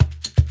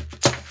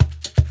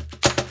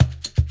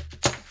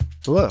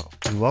Hello,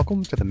 and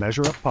welcome to the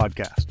Measure Up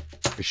Podcast,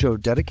 a show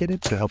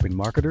dedicated to helping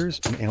marketers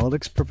and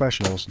analytics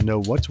professionals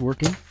know what's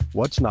working,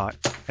 what's not,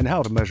 and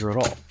how to measure it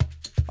all.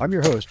 I'm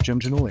your host, Jim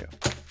Janulio.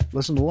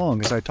 Listen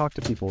along as I talk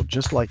to people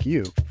just like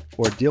you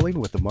who are dealing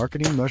with the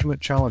marketing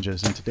measurement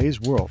challenges in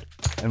today's world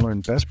and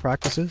learn best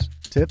practices,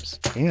 tips,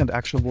 and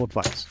actionable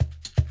advice.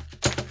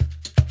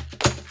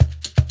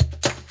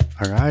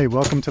 All right,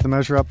 welcome to the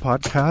Measure Up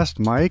Podcast,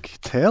 Mike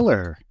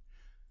Taylor.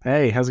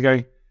 Hey, how's it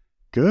going?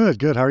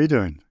 Good. How are you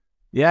doing?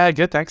 Yeah,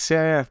 good, thanks.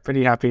 Yeah,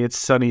 pretty happy. It's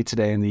sunny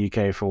today in the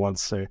UK for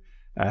once, so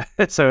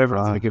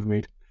everyone's in a good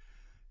mood.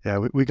 Yeah,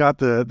 we got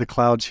the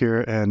clouds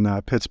here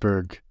in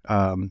Pittsburgh.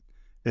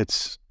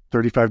 It's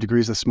 35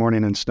 degrees this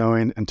morning and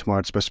snowing, and tomorrow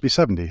it's supposed to be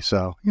 70.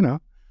 So,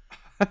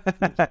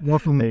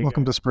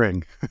 welcome to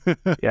spring.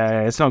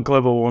 Yeah, it's not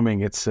global warming,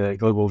 it's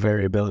global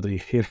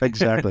variability.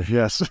 Exactly,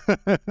 yes.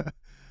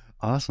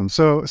 Awesome.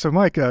 So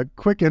Mike, a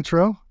quick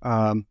intro.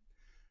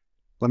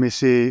 Let me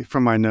see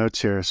from my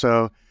notes here.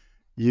 So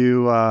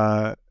you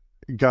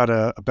got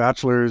a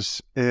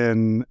bachelor's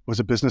in,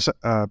 was it business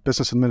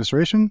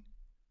administration?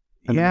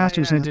 And I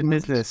did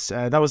business.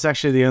 That was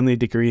actually the only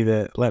degree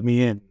that let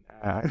me in.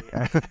 I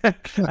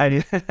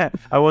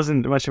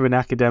wasn't much of an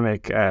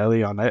academic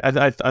early on.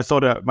 I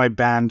thought my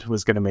band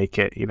was going to make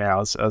it. I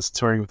was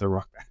touring with a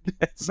rock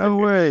band. No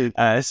way.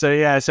 So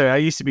I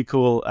used to be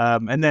cool,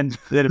 and then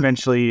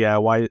eventually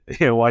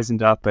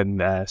wisened up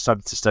and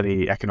started to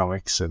study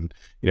economics and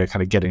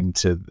kind of get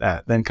into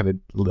then kind of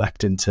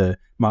leapt into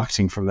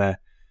marketing from there.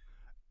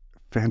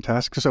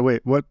 Fantastic. So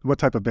wait, what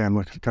type of band?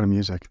 What kind of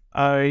music?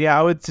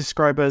 I would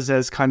describe us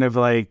as kind of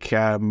like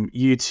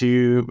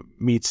U2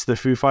 meets the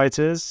Foo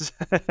Fighters.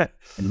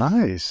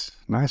 Nice.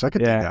 I could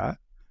do that.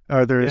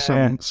 Are there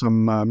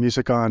some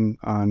music on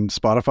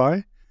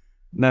Spotify?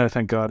 No,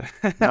 thank God.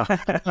 No.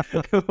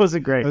 It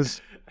wasn't great. It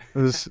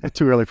was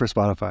too early for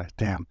Spotify.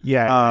 Damn.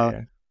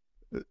 Yeah.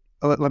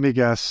 Let me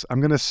guess. I'm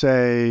going to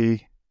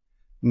say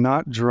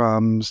not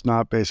drums,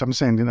 not bass. I'm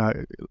saying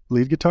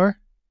lead guitar?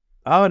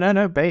 Oh,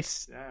 no,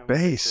 bass.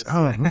 Bass.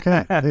 Oh,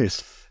 okay.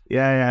 Bass.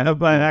 Yeah. No,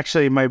 but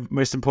actually, my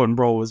most important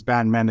role was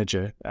band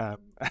manager.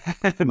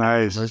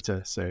 Nice.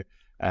 So,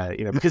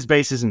 because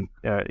bass isn't,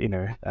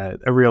 a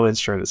real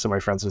instrument, as some of my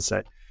friends would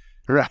say.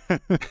 Right.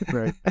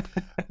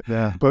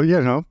 Yeah. But,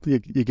 you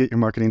get your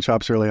marketing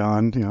chops early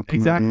on.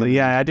 Exactly.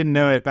 Yeah. I didn't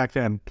know it back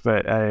then,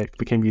 but it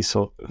became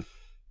useful.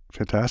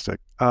 Fantastic.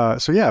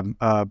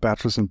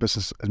 Bachelor's in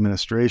business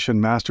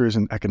administration, master's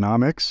in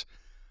economics.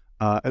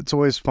 It's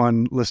always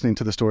fun listening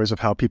to the stories of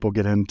how people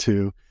got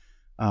into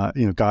kind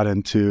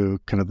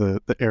of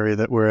the area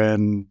that we're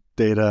in,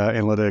 data,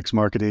 analytics,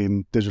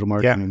 marketing, digital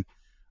marketing.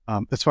 Yeah.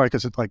 It's funny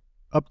because it's like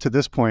up to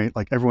this point,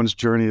 like everyone's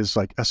journey is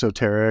like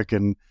esoteric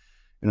and,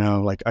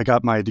 like I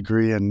got my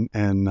degree in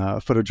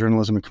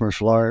photojournalism and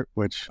commercial art,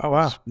 which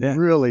is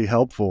really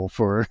helpful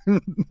for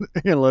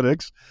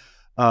analytics.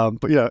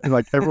 But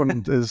like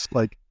everyone is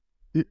like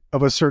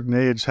of a certain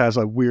age has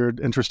a weird,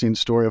 interesting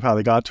story of how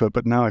they got to it.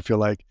 But now I feel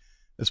like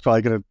it's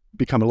probably going to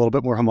become a little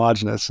bit more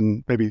homogenous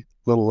and maybe a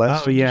little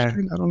less. Oh, yeah.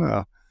 I don't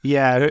know.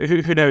 Yeah.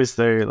 Who knows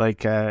though?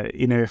 Like,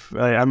 if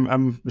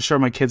I'm sure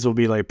my kids will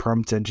be like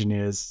prompt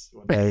engineers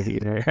one day,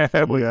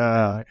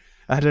 Yeah.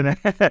 I don't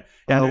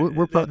know.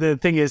 The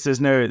thing is,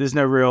 there's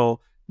no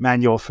real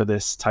manual for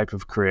this type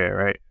of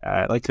career,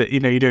 right?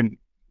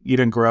 You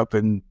don't grow up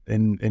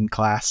in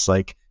class,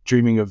 like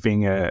dreaming of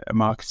being a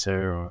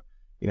marketer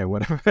or,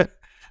 whatever.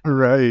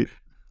 Right.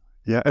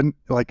 Yeah. And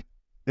like,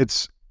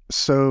 it's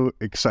so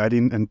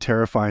exciting and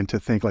terrifying to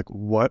think like,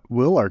 what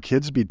will our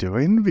kids be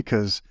doing?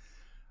 Because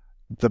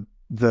the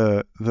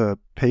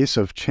pace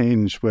of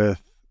change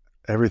with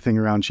everything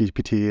around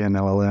GPT and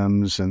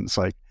LLMs, and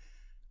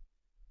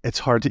it's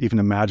hard to even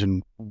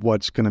imagine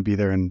what's going to be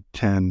there in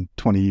 10,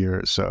 20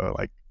 years. So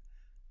like,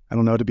 I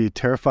don't know, to be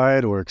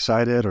terrified or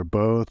excited or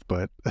both,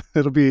 but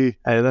it'll be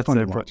that's fun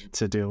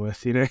to deal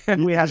with,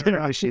 we have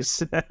our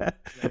issues.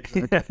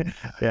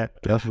 Yeah,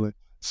 definitely.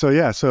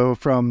 So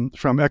from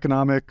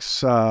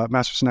economics,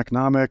 master's in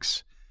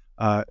economics,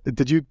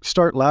 did you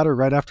start Ladder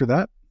right after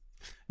that?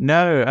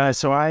 No,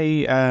 so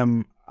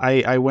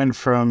I went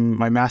from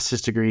my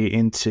master's degree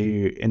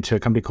into a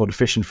company called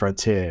Efficient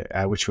Frontier,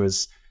 which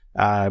was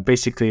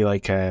basically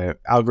like a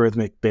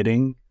algorithmic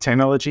bidding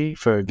technology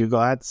for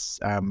Google Ads.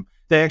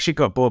 They actually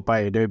got bought by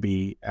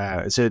Adobe,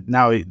 so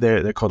now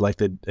they're called like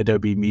the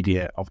Adobe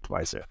Media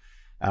Optimizer.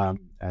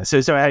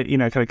 So I,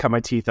 kind of cut my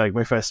teeth. Like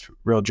my first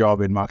real job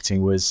in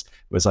marketing was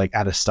like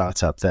at a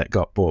startup that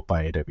got bought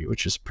by Adobe,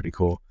 which is pretty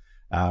cool.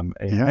 And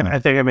I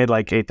think I made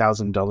like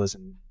 $8,000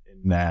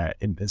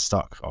 in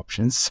stock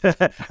options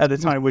at the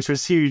time, which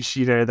was huge.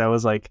 That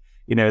was like,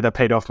 that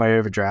paid off my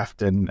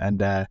overdraft and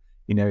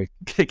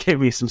gave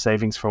me some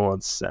savings for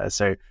once.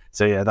 So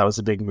yeah, that was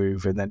a big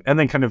move. And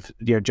then kind of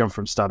jump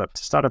from startup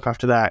to startup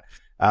after that,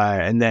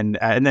 and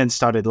then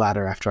started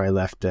Ladder after I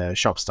left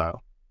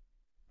ShopStyle.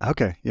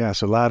 Okay, yeah.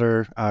 So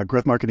Ladder,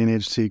 growth marketing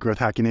agency, growth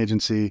hacking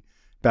agency.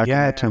 Back when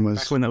that term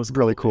was when that was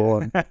really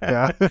cool.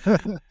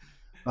 And,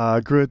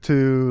 grew it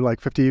to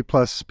like 50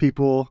 plus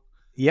people.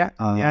 Yeah,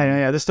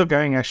 yeah. They're still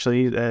going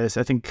actually. I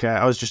think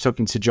I was just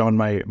talking to John,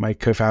 my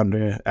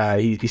co-founder.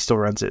 He still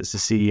runs it as the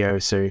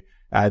CEO. So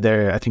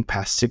they're I think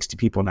past 60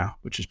 people now,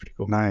 which is pretty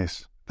cool.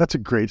 Nice. That's a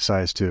great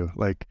size too.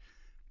 Like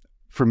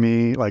for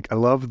me, like I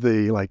love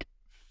the like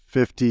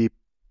 50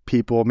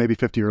 people, maybe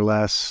 50 or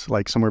less,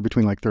 like somewhere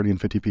between like 30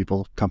 and 50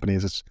 people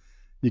companies. It's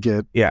you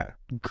get Yeah,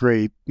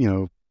 great,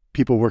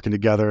 people working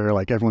together.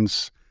 Like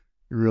everyone's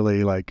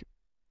really like,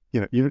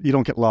 you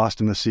don't get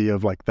lost in the sea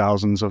of like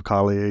thousands of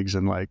colleagues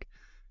and like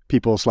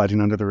people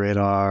sliding under the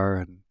radar.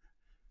 And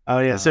oh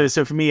yeah, so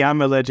for me,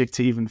 I'm allergic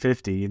to even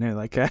 50.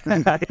 Like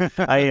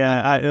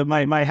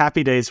my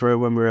happy days were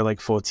when we were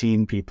like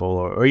 14 people,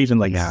 or even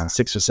like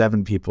 6 or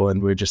 7 people,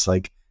 and we're just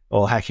like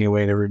all hacking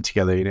away in a room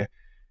together.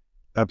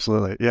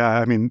 Absolutely, yeah.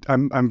 I mean,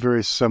 I'm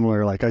very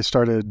similar. Like I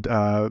started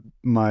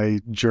my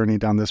journey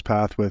down this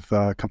path with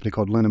a company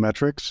called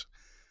Memetics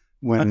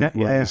when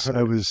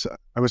I was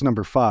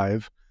number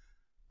 5,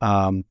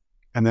 and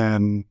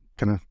then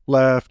kind of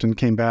left and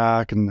came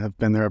back and have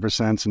been there ever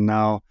since. And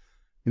now,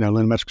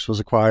 Memetics was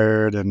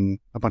acquired and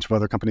a bunch of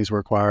other companies were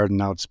acquired, and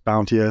now it's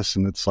Bounteous,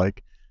 and it's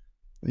like,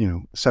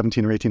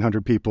 17 or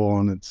 1800 people,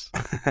 and it's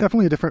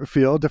definitely a different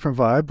feel, different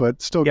vibe,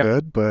 but still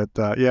good. But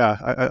yeah,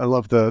 I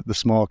love the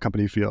small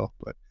company feel,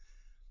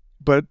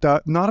 but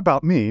not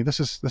about me. This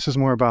is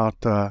more about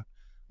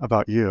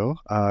you.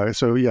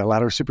 So yeah,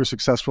 Ladder super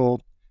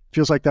successful.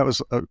 Feels like that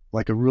was a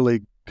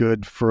really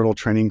good fertile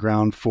training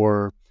ground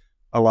for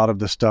a lot of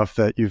the stuff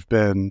that you've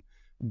been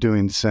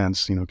doing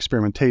since,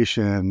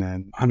 experimentation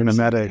and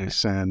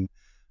memetics and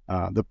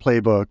the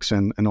playbooks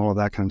and all of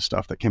that kind of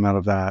stuff that came out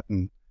of that,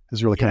 and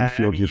has really kind of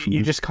fueled you from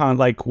you just can't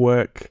like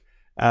work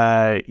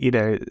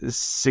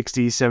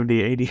 60,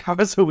 70, 80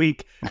 hours a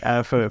week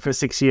for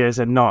 6 years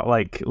and not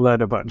like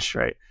learn a bunch,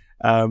 right?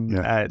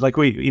 Like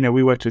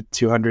we worked with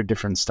 200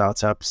 different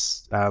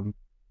startups over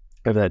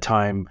that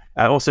time,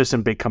 also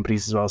some big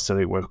companies as well. So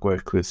we work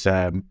with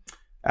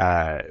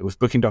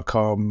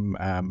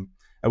booking.com.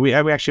 We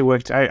actually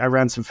worked. I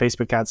ran some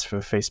Facebook ads for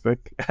Facebook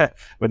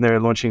when they were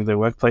launching the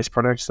workplace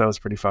products. That was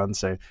pretty fun.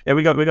 So yeah,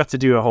 we got to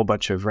do a whole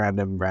bunch of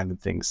random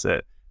things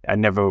that I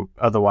never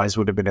otherwise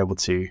would have been able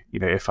to,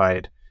 if I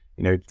had,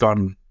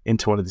 gone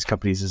into one of these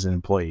companies as an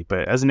employee.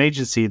 But as an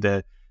agency,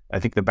 I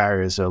think the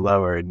barriers are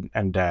lower,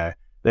 and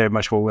they're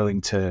much more willing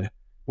to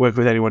work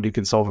with anyone who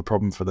can solve a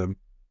problem for them.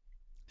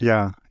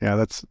 Yeah,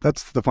 that's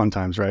the fun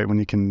times, right? When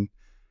you can,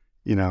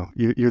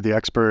 you're the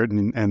expert,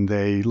 and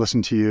they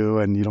listen to you,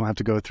 and you don't have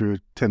to go through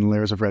 10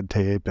 layers of red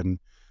tape, and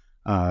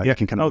you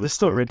can kind of. Oh, there's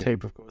still red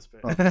tape, of course,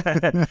 but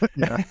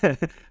yeah,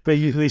 but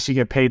at least you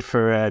get paid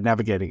for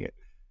navigating it.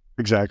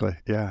 Exactly.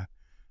 Yeah.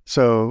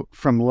 So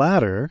from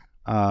Ladder,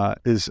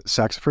 is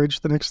Saxifrage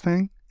the next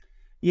thing?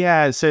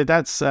 Yeah. So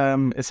that's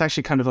it's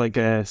actually kind of like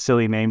a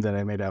silly name that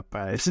I made up.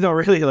 It's not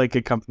really like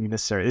a company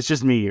necessarily. It's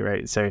just me,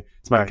 right? So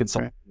it's my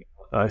consulting,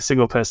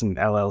 single person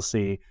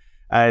LLC.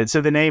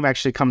 So the name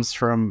actually comes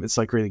from, it's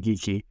like really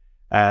geeky.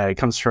 It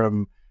comes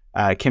from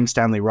Kim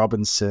Stanley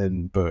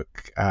Robinson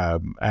book,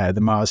 the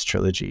Mars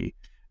trilogy.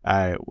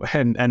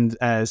 And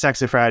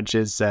Saxifrage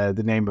is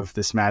the name of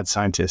this mad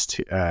scientist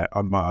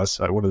on Mars,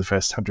 one of the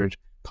first 100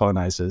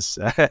 colonizers.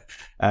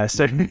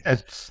 So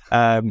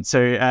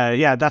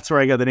yeah, that's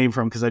where I got the name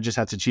from, because I just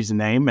had to choose a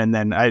name, and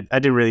then I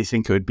didn't really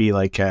think it would be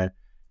like a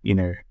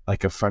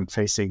front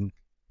facing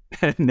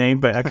name,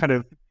 but I kind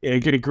of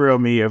it grew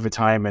on me over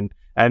time, and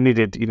I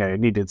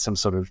needed some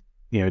sort of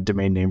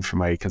domain name for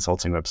my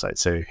consulting website.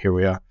 So here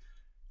we are.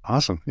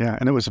 Awesome. Yeah.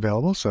 And it was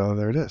available. So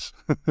there it is.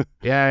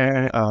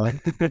 Yeah.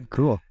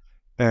 Cool.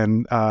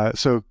 And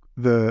so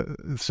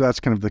that's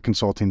kind of the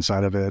consulting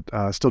side of it,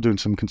 still doing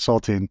some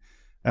consulting.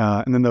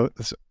 And then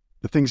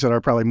the things that are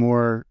probably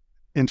more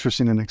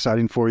interesting and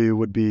exciting for you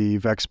would be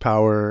Vex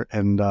Power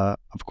and,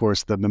 of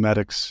course, the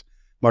Memetics,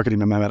 marketing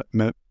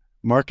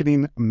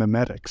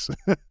Memetics.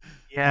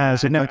 Yeah,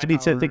 so no, I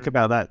need to think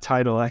about that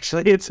title,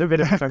 actually. It's a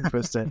bit of a tongue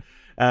twister.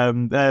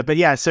 But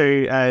yeah,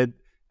 so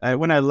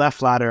when I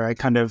left Ladder, I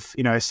kind of,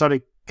 I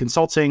started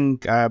consulting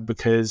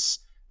because,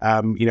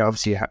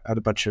 obviously I had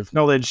a bunch of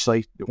knowledge,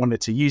 like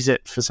wanted to use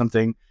it for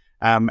something,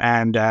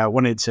 and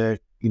wanted to,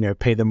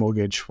 pay the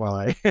mortgage while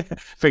I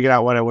figured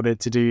out what I wanted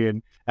to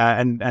do.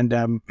 And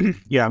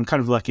yeah, I'm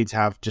kind of lucky to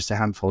have just a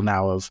handful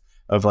now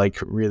of like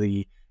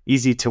really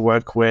easy to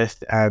work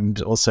with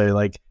and also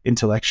like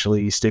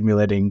intellectually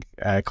stimulating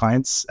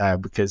clients,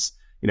 because,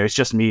 it's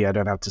just me. I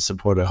don't have to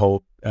support a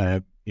whole,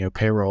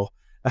 payroll.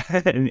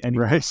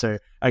 Right. So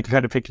I can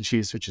kind of pick and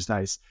choose, which is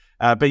nice.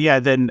 But yeah,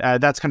 then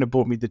that's kind of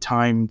bought me the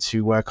time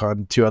to work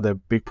on 2 other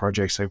big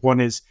projects. Like one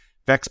is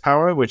Vex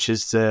Power, which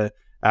is the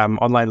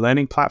online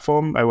learning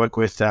platform. I work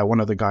with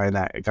one other guy in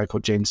that, a guy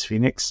called James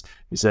Phoenix,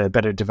 who's a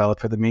better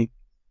developer than me.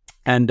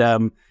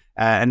 And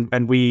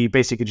we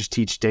basically just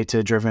teach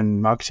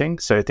data-driven marketing.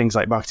 So things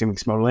like marketing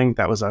mix modeling,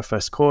 that was our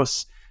first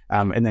course.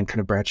 And then kind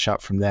of branched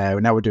out from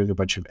there. Now we're doing a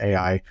bunch of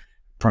AI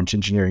prompt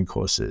engineering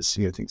courses,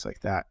 things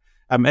like that.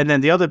 And then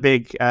the other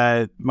big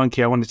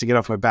monkey I wanted to get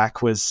off my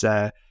back was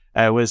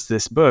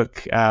this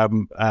book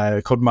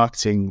called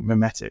Marketing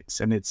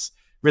Memetics. And it's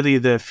really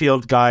the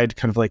field guide,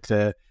 kind of like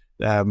the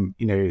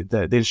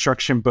the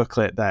instruction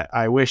booklet that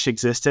I wish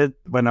existed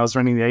when I was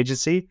running the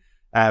agency,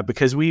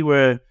 because we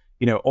were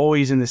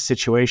always in this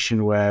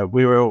situation where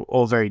we were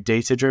all very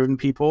data driven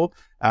people,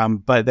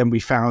 but then we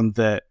found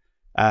that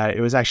it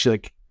was actually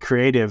like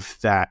creative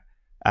that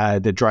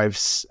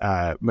drives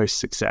most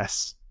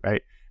success,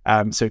 right?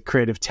 So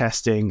creative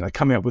testing, like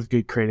coming up with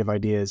good creative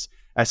ideas.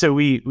 So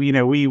we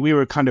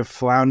were kind of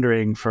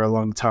floundering for a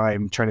long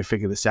time trying to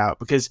figure this out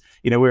because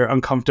we were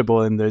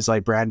uncomfortable in those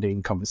like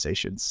branding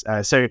conversations.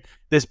 So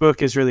this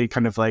book is really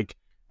kind of like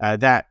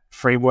that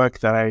framework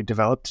that I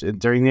developed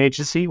during the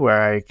agency,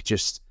 where I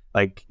just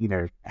like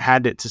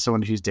hand it to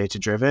someone who's data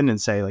driven and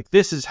say like,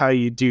 this is how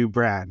you do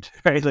brand,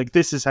 right? Like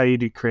this is how you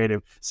do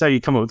creative. So you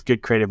come up with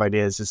good creative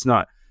ideas. It's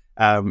not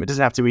it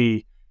doesn't have to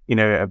be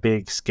a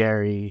big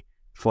scary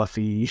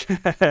fluffy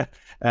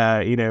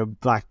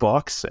black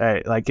box.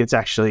 Like it's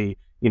actually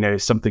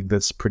something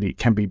that's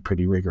can be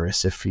pretty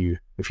rigorous if you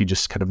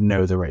just kind of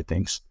know the right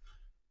things.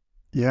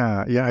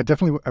 Yeah,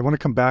 I want to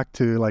come back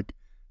to like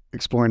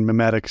exploring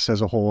memetics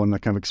as a whole and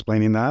like kind of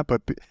explaining that.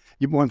 But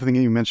one thing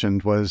that you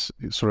mentioned was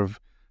sort of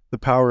the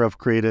power of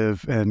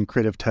creative and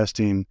creative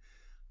testing.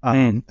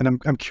 And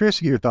I'm curious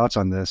to get your thoughts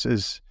on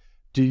this.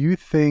 Do you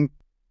think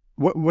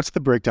what's the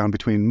breakdown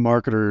between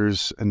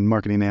marketers and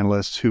marketing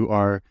analysts who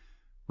are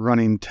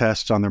running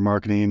tests on their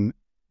marketing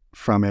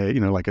from a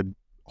like a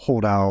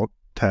holdout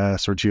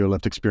test or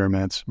geolift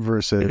experiments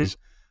versus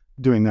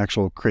doing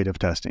actual creative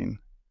testing?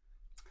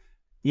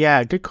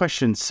 Yeah, good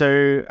question.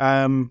 So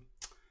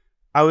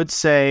I would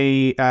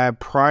say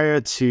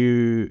prior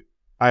to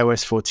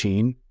iOS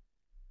 14,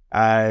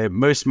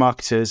 most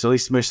marketers, at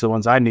least most of the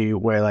ones I knew,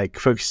 were like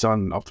focused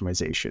on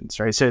optimizations,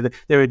 right? So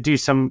they would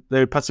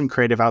put some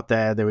creative out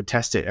there, they would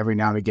test it every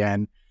now and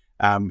again,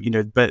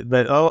 but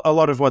a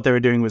lot of what they were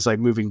doing was like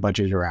moving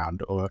budget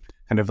around or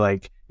kind of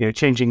like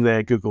changing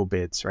their Google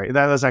bids, right?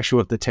 That was actually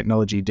what the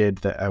technology did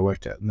that I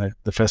worked at in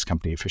the first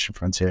company, Efficient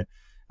Frontier,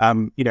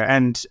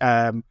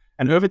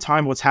 and over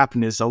time, what's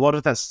happened is a lot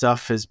of that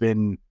stuff has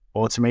been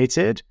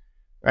automated,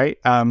 right?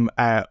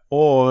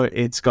 Or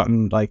it's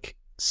gotten like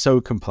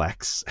so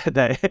complex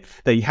that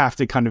you have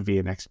to kind of be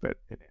an expert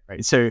in it,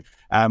 right? So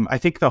I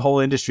think the whole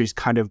industry is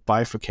kind of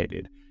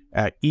bifurcated.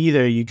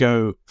 Either you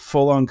go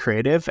full on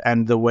creative,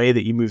 and the way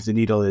that you move the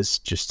needle is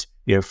just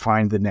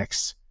find the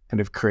next kind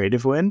of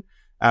creative win,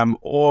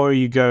 or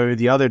you go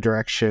the other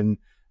direction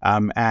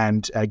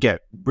and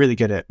get really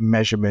good at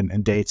measurement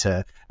and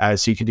data,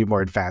 so you can do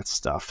more advanced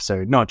stuff.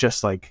 So not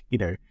just like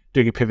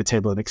doing a pivot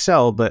table in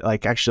Excel, but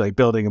like actually like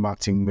building a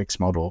marketing mix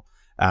model,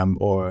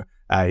 or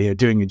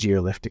doing a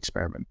geolift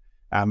experiment.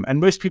 And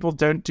most people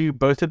don't do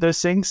both of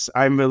those things.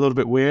 I'm a little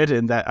bit weird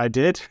in that I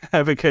did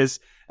because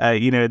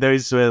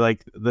those were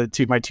like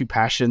my two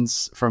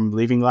passions from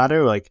leaving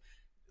Ladder, like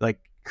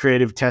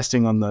creative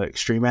testing on the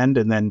extreme end,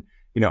 and then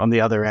on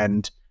the other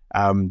end,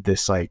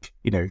 this like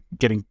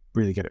getting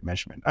really good at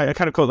measurement. I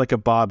kind of call it like a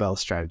barbell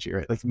strategy,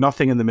 right? Like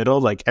nothing in the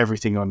middle, like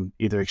everything on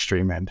either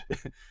extreme end.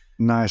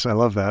 Nice, I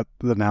love that,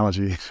 the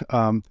analogy.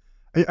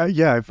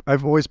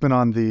 I've always been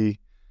on the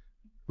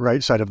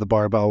right side of the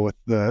barbell with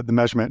the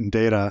measurement and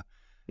data.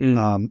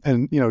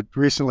 And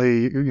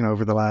recently,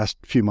 over the last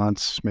few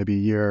months, maybe a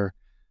year,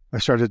 I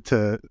started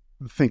to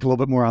think a little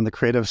bit more on the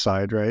creative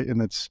side, right?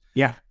 And it's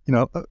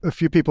a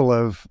few people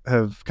have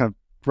kind of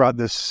brought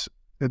this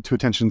to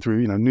attention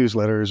through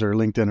newsletters or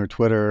LinkedIn or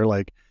Twitter.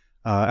 Like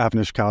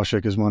Avnish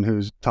Kaushik is one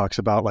who talks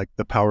about like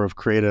the power of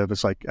creative.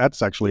 It's like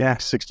that's actually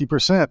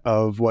 60%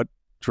 of what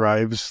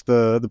drives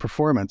the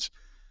performance.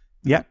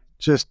 Yeah,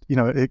 just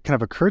it kind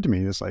of occurred to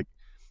me, it's like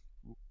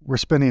we're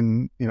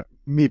spending,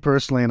 me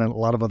personally and a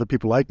lot of other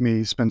people like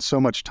me spend so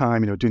much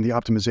time, doing the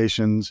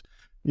optimizations,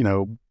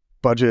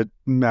 budget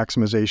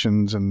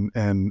maximizations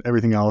and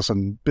everything else,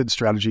 and bid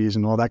strategies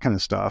and all that kind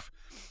of stuff,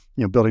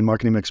 building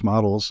marketing mix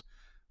models,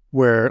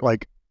 where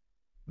like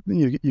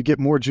you get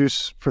more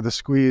juice for the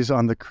squeeze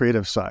on the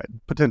creative side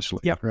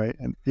potentially. Right.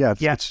 And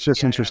it's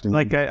just interesting.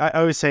 Like I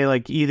always say,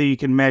 like either you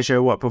can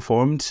measure what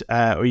performed,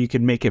 or you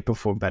can make it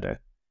perform better.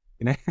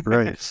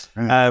 Right.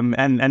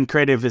 And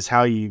creative is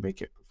how you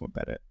make it perform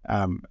better.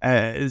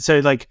 So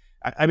like,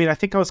 I mean, I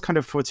think I was kind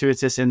of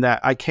fortuitous in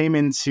that I came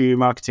into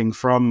marketing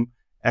from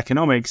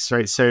economics,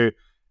 right? So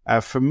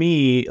for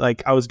me,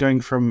 like I was going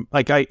from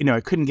like, I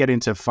couldn't get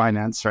into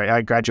finance, right?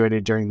 I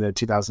graduated during the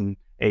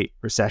 2008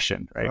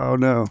 recession, right? Oh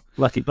no.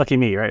 Lucky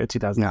me, right?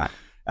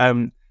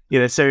 2009.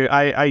 So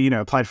I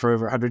applied for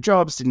over 100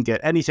 jobs, didn't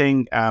get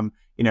anything. A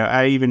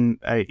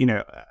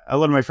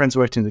lot of my friends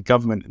worked in the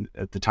government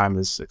at the time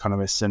as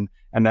economists, and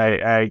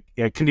I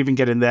couldn't even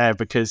get in there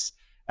because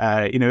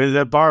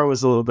the bar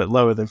was a little bit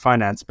lower than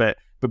finance, but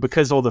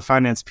because all the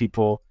finance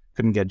people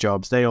couldn't get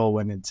jobs, they all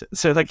went into,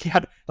 so like you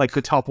had like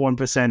the top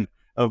 1%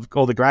 of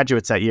all the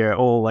graduates that year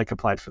all like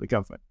applied for the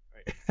government.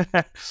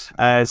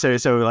 Right?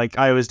 So like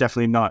I was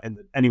definitely not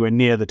anywhere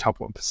near the top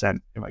 1%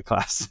 in my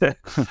class,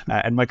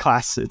 and my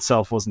class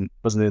itself wasn't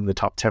in the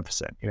top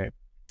 10%.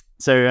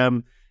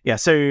 So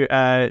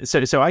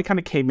so I kind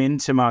of came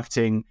into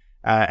marketing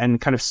and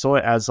kind of saw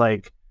it as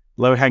like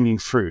low hanging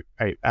fruit,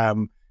 right?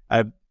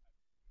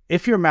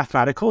 If you're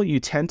mathematical, you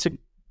tend to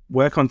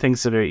work on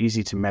things that are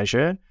easy to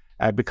measure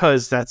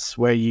because that's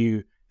where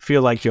you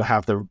feel like you'll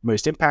have the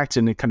most impact,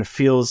 and it kind of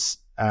feels,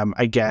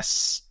 I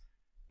guess,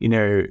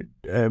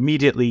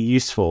 immediately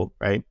useful,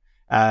 right?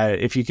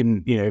 If you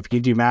can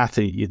do math,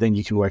 then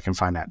you can work in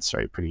finance,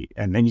 right?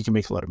 And then you can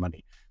make a lot of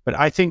money. But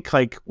I think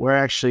like where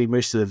actually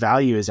most of the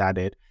value is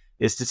added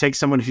is to take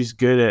someone who's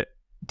good at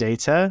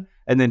data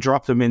and then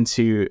drop them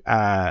into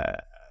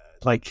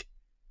like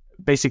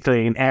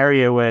basically an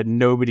area where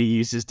nobody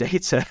uses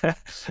data.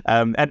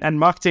 And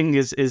marketing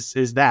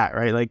is that,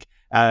 right? Like,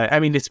 I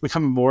mean, it's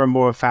becoming more and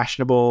more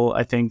fashionable,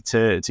 I think,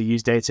 to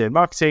use data in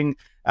marketing,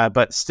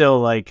 but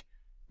still, like,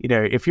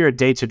 if you're a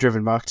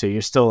data-driven marketer,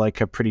 you're still like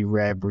a pretty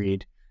rare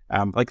breed.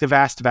 Like the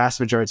vast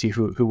majority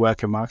who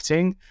work in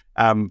marketing,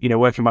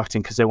 work in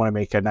marketing because they want to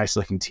make a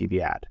nice-looking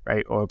TV ad,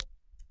 right? Or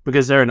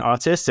because they're an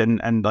artist,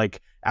 and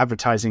like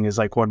advertising is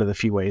like one of the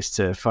few ways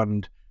to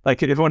fund,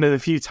 like one of the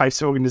few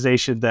types of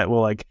organization that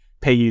will like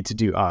pay you to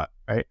do art,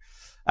 right?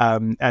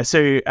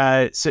 So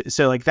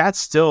like that's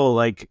still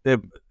like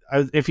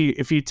if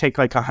you take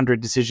like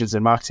 100 decisions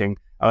in marketing,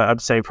 I'd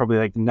say probably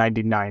like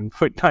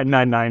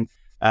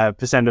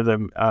 99.999% of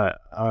them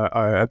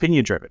are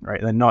opinion driven,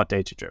 right? They're not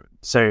data driven.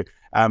 So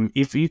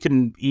if you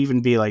can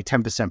even be like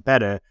 10%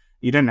 better,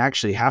 you don't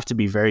actually have to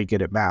be very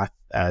good at math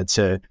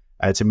to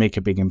make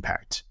a big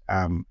impact,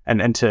 and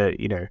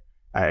to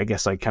I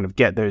guess like kind of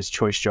get those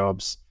choice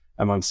jobs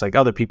amongst like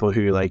other people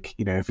who like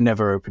have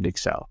never opened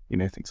Excel,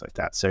 things like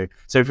that. So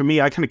for me,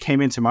 I kind of came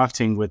into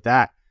marketing with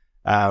that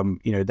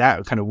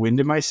that kind of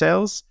wind in my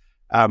sails,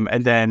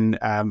 and then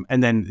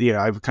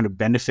I've kind of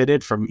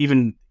benefited from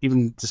even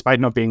despite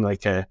not being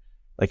like a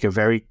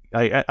very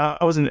I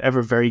wasn't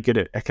ever very good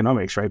at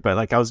economics, right? But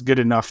like I was good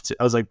enough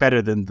I was like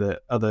better than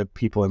the other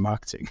people in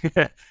marketing.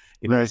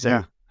 Right, so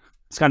yeah.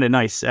 It's kind of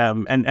nice.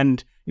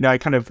 And I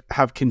kind of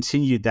have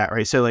continued that,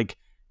 right? So like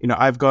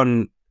I've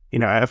gone,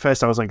 at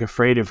first I was like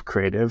afraid of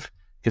creative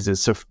because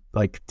it's so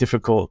like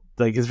difficult,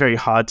 like it's very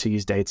hard to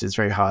use data, it's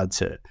very hard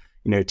to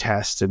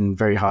test, and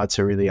very hard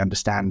to really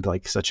understand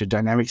like such a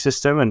dynamic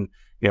system, and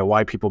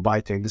why people buy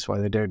things, why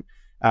they don't.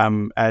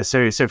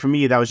 So for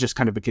me, that was just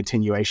kind of a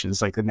continuation.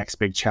 It's like the next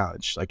big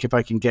challenge. Like if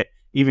I can get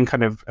even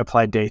kind of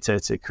applied data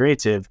to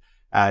creative,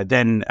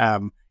 then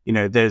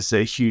there's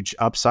a huge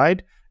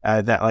upside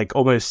that like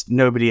almost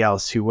nobody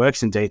else who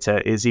works in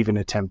data is even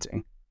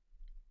attempting.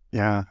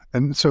 Yeah.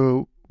 And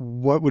so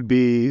what would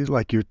be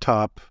like your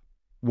top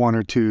one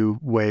or two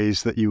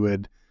ways that you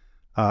would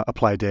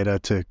apply data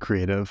to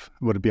creative?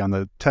 Would it be on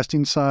the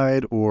testing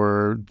side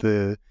or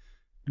the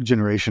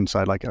generation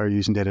side? Like, are you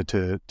using data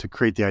to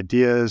create the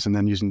ideas and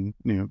then using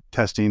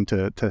testing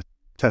to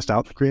test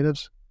out the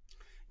creatives?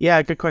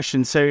 Yeah, good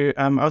question. So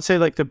I would say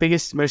like the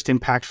biggest, most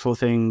impactful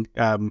thing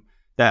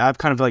that I've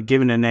kind of like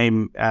given a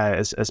name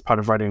as part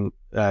of writing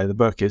the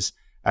book is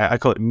I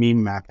call it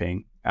meme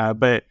mapping.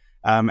 But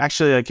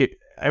actually, like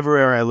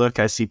everywhere I look,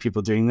 I see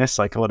people doing this.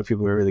 Like a lot of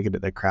people are really good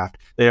at their craft.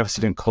 They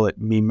obviously don't call it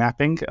meme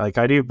mapping like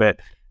I do, but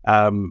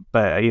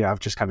I've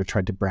just kind of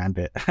tried to brand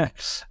it.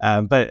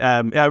 But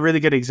a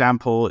really good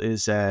example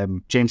is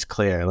James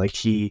Clear. Like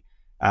he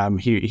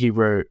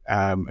wrote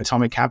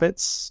Atomic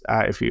Habits.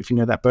 If you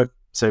know that book,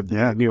 so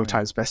yeah, New York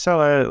Times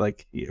bestseller.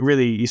 Like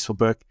really useful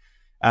book.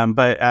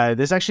 But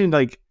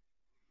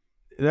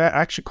there are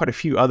actually quite a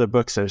few other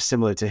books that are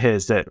similar to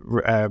his that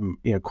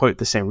quote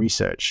the same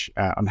research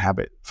on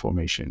habit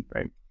formation,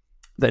 right?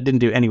 That didn't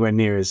do anywhere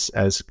near as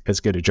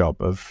good a job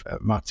of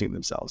marketing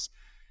themselves.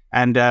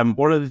 And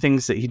one of the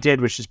things that he did,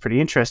 which is pretty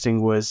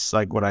interesting, was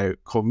like what I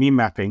call meme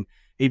mapping.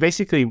 He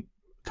basically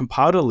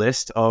compiled a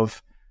list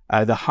of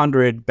the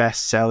 100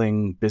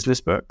 best-selling business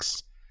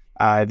books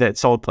that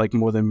sold like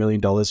more than $1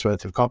 million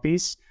worth of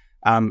copies.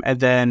 And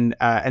then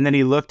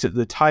he looked at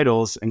the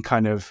titles and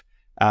kind of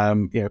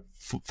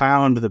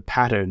found the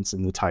patterns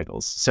in the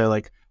titles. So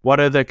like,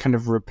 what are the kind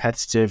of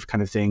repetitive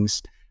kind of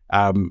things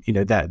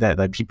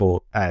that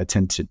people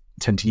tend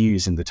to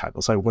use in the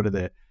titles? So what are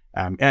the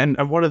and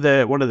one of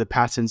the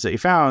patterns that he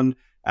found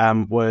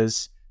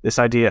was this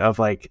idea of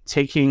like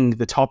taking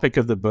the topic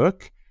of the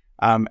book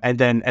and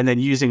then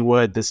using a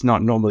word that's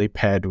not normally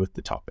paired with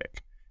the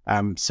topic.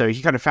 So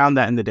he kind of found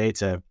that in the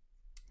data.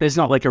 There's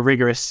not like a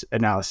rigorous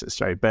analysis,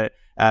 right? But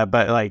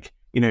like,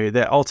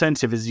 the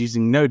alternative is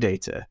using no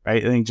data,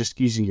 right? I think just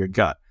using your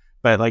gut.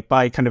 But like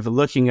by kind of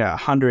looking at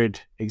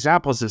 100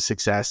 examples of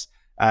success,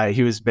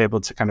 he was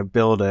able to kind of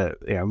build a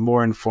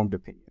more informed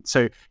opinion.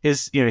 So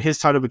his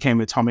title became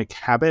Atomic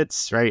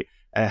Habits, right?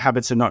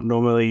 Habits are not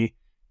normally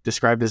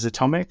described as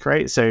atomic,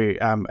 right? So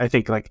I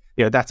think like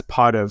that's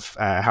part of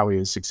how he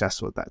was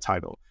successful with that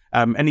title.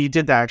 And he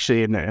did that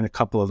actually in a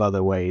couple of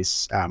other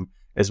ways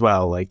as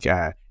well. Like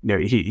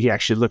he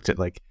actually looked at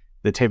like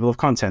the table of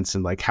contents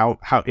and like how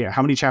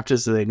many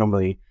chapters do they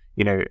normally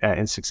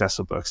in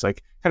successful books,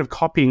 like kind of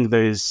copying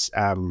those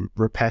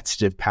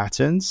repetitive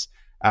patterns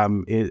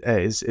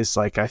is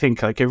like, I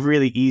think like a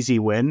really easy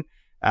win.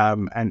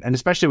 And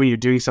especially when you're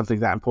doing something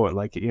that important,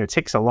 like, it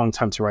takes a long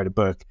time to write a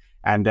book.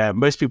 And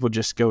most people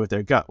just go with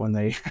their gut when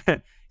they,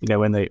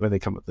 when they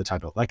come up with the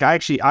title. Like I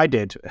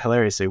did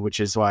hilariously, which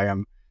is why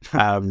I'm,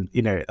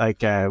 we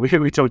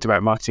talked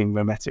about marketing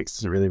memetics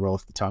doesn't really roll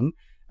off the tongue,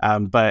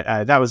 but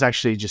that was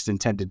actually just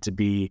intended to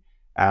be,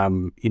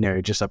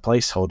 just a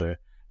placeholder,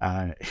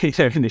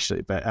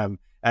 initially. But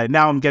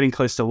now I'm getting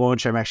close to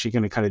launch. I'm actually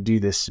going to kind of do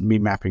this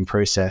meme mapping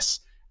process,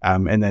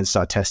 and then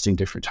start testing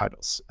different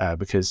titles,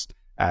 because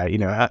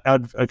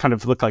I'd kind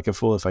of look like a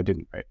fool if I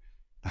didn't, right?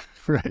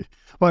 Right.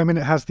 Well, I mean,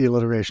 it has the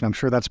alliteration. I'm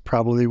sure that's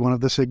probably one of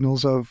the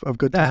signals of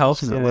good That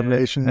titles, helps. Yeah,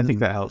 alliteration. I think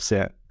that helps.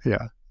 Yeah.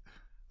 Yeah.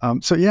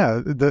 So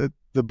yeah, the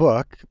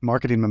book,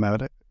 Marketing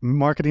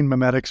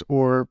Memetics,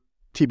 or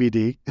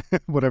TBD,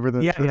 whatever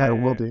the title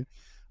will be.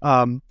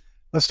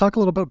 Let's talk a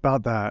little bit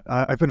about that.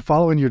 I've been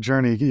following your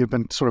journey. You've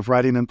been sort of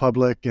writing in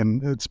public,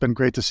 and it's been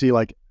great to see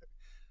like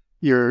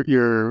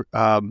you're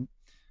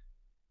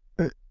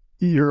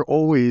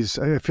always,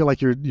 I feel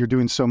like you're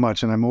doing so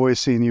much, and I'm always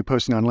seeing you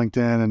posting on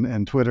LinkedIn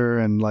and Twitter,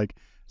 and like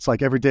it's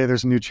like every day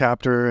there's a new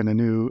chapter and a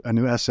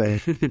new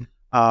essay.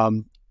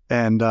 I've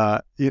been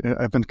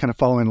kind of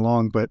following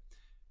along, but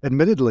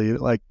admittedly,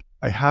 like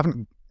I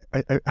haven't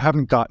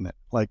gotten it.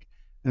 Like,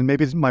 and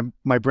maybe it's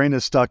my brain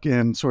is stuck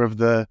in sort of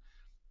the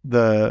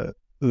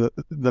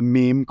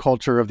meme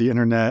culture of the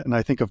internet, and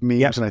I think of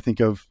memes, and I think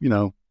of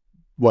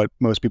what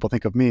most people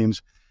think of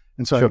memes.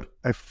 And so sure.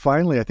 I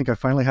finally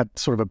had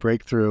sort of a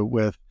breakthrough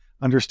with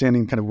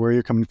understanding kind of where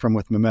you're coming from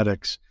with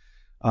memetics,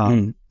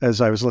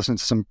 as I was listening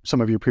to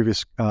some of your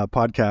previous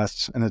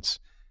podcasts, and it's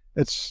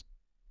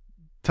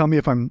tell me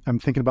if I'm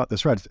thinking about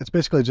this right. It's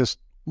basically just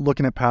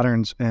looking at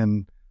patterns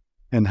and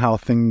how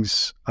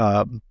things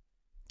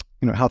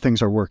how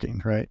things are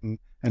working, right,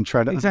 and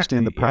try to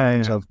understand the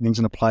patterns of things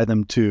and apply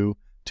them to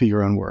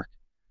your own work.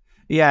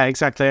 Yeah,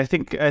 exactly. I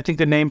think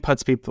the name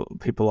puts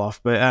people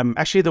off, but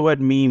actually the word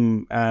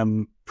meme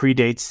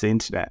predates the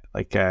internet.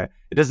 Like it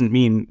doesn't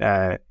mean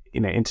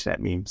internet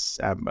memes,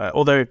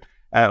 although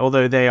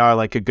they are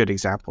like a good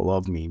example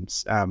of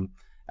memes. So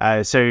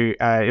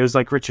it was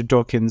like Richard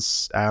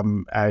Dawkins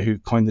who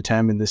coined the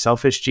term in The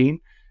Selfish Gene,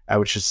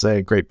 which is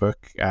a great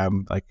book.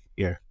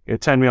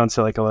 It turned me on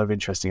to like a lot of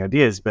interesting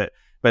ideas, but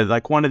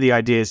like one of the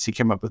ideas he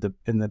came up with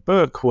in the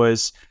book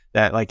was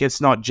that like it's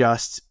not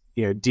just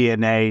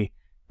DNA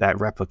that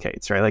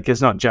replicates, right? Like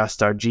it's not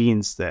just our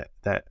genes that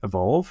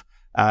evolve.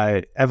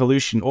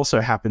 Evolution also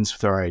happens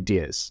with our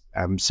ideas.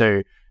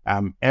 So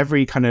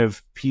every kind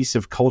of piece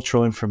of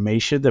cultural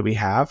information that we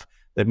have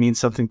that means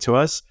something to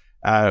us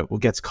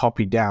gets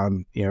copied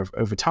down,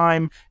 over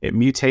time. It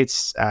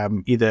mutates,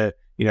 either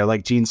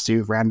like genes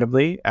do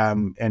randomly,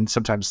 and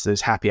sometimes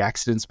those happy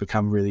accidents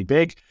become really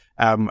big,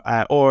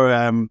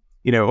 or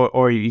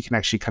you can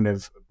actually kind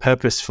of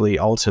purposefully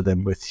alter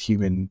them with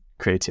human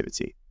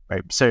creativity,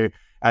 right? So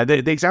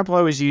the example I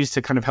always use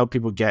to kind of help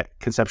people get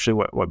conceptually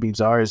what memes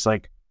are is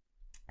like,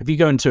 if you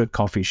go into a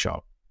coffee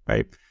shop,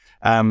 right?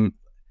 Whether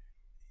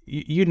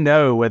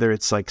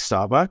it's like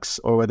Starbucks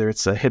or whether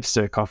it's a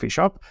hipster coffee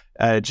shop,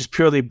 just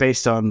purely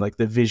based on like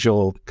the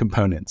visual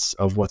components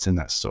of what's in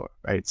that store,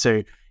 right?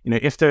 So,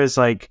 if there's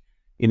like,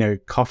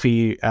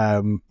 coffee,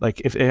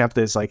 like if they have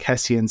those like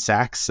Hessian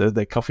sacks, so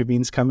the coffee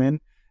beans come in,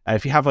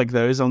 if you have like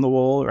those on the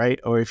wall, right?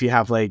 Or if you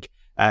have like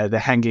the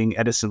hanging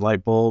Edison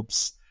light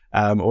bulbs,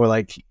 or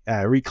like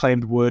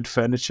reclaimed wood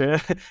furniture,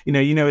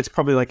 it's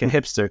probably like a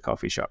hipster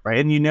coffee shop, right?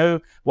 And you know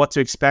what to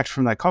expect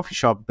from that coffee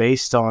shop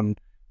based on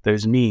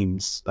those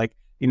memes. Like,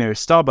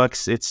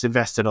 Starbucks, it's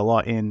invested a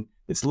lot in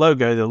its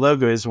logo. The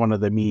logo is one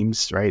of the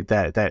memes, right,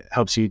 that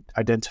helps you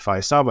identify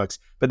Starbucks.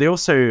 But they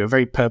also are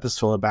very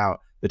purposeful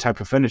about the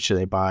type of furniture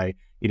they buy,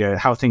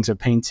 how things are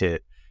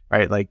painted,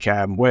 right? Like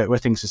where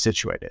things are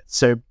situated.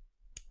 So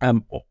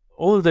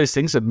all of those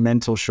things are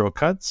mental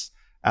shortcuts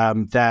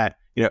that,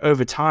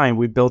 over time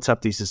we built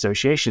up these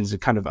associations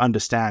and kind of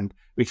understand,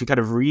 we can kind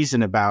of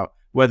reason about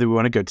whether we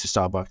want to go to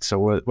Starbucks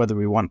or whether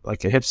we want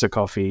like a hipster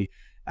coffee,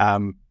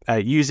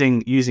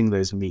 using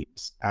those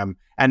memes.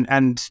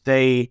 And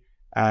they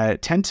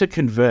tend to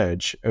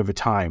converge over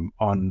time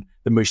on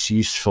the most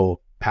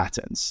useful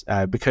patterns,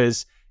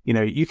 because,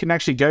 you can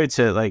actually go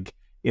to like,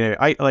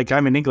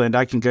 I'm in England,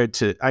 I can go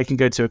to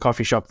a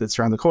coffee shop that's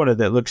around the corner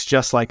that looks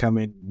just like I'm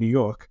in New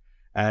York,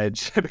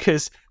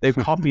 because they've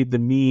copied the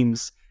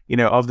memes,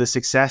 of the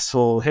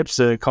successful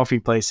hipster coffee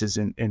places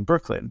in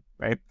Brooklyn,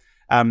 right?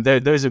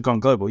 Those have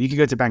gone global. You can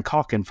go to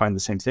Bangkok and find the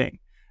same thing.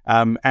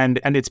 And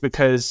it's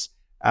because,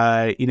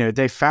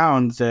 they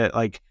found that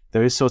like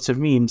those sorts of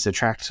memes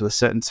attract to a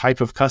certain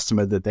type of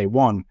customer that they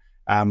want,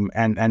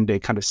 and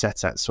it kind of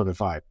sets that sort of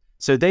vibe.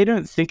 So they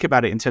don't think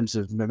about it in terms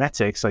of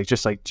memetics, like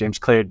just like James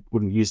Clear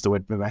wouldn't use the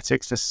word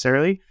memetics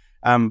necessarily.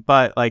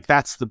 But like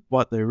that's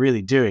what they're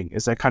really doing,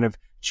 is they're kind of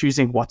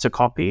choosing what to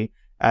copy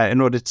in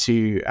order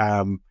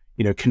to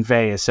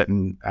convey a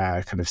certain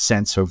kind of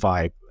sense or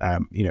vibe,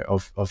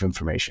 of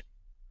information.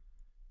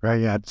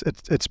 Right. Yeah.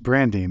 It's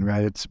branding,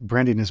 right? It's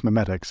branding is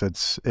memetics.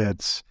 It's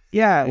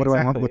what do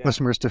I want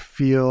listeners to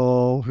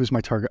feel? Who's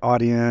my target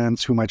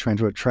audience? Who am I trying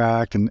to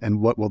attract? And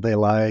what will they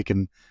like?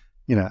 And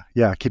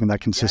yeah, keeping that Yeah,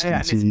 and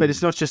consistency. but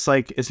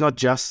it's not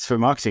just for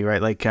marketing,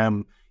 right? Like,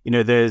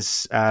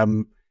 there's,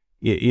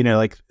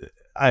 like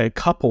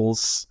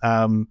couples,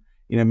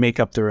 make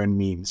up their own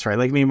memes, right?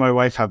 Like me and my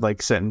wife have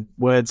like certain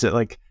words that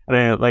like, I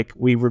don't know, like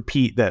we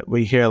repeat that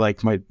we hear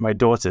like my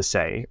daughter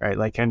say, right?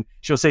 Like, and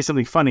she'll say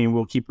something funny and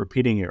we'll keep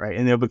repeating it, right?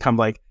 And they'll become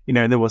like, and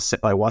then we'll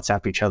like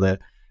WhatsApp each other,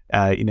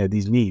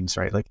 these memes,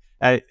 right? Like,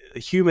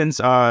 humans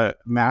are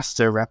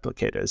master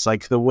replicators.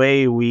 Like the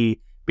way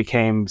we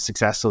became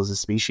successful as a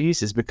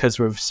species is because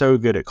we're so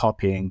good at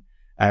copying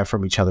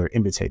from each other,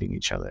 imitating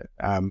each other.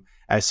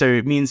 So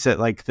it means that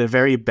like the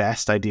very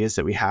best ideas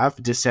that we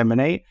have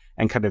disseminate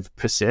and kind of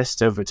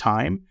persist over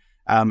time.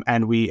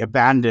 And we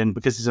abandon,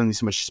 because there's only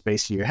so much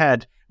space in your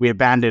head, we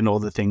abandon all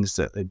the things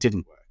that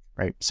didn't work,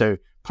 right? So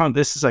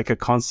this is like a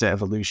constant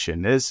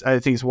evolution. I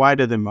think it's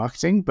wider than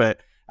marketing, but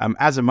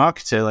as a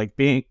marketer, like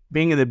being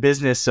in the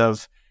business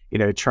of,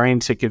 trying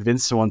to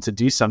convince someone to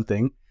do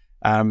something,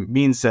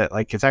 means that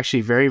like it's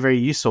actually very, very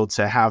useful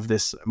to have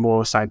this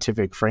more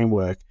scientific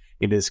framework,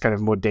 this kind of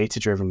more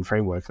data-driven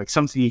framework, like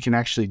something you can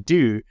actually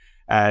do,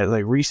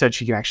 like research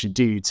you can actually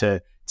do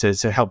to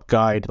help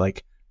guide,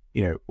 like,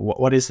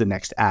 what is the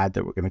next ad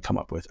that we're going to come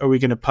up with? Are we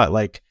going to put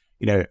like,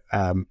 how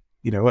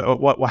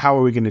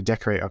are we going to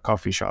decorate our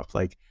coffee shop?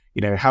 Like,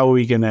 how are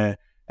we going to,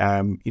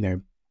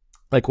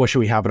 like what should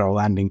we have on our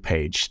landing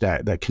page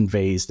that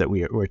conveys that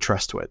we're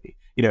trustworthy?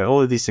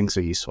 All of these things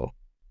are useful.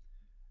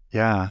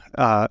 Yeah.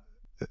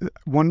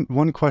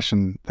 One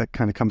question that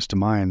kind of comes to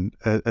mind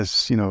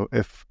is,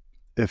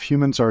 if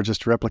humans are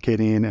just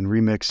replicating and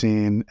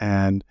remixing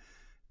and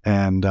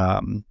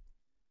kind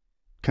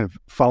of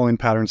following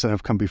patterns that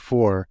have come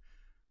before,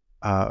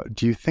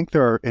 do you think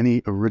there are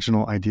any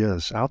original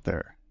ideas out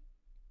there,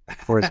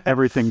 or is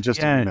everything just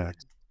a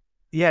remix?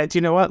 Yeah, do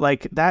you know what?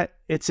 Like that,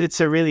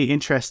 it's a really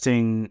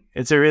interesting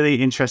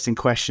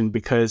question,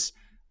 because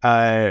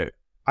I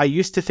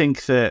used to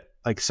think that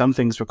like some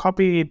things were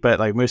copied, but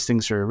like most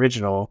things are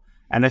original.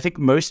 And I think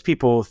most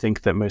people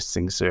think that most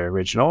things are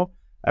original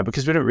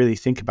because we don't really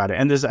think about it.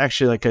 And there's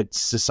actually like a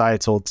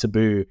societal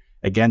taboo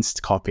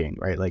against copying,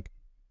 right? Like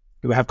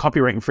we have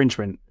copyright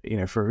infringement,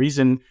 for a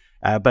reason.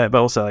 But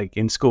also like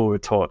in school, we're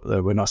taught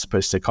that we're not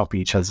supposed to copy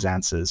each other's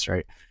answers,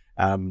 right?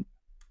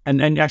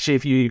 And actually,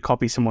 if you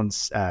copy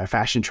someone's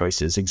fashion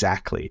choices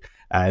exactly,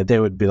 they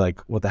would be like,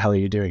 "What the hell are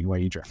you doing? Why are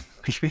you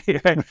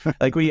dressing?"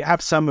 Like we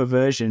have some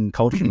aversion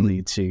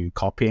culturally to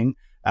copying,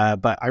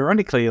 but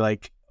ironically,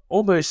 like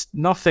almost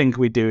nothing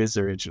we do is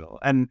original.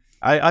 And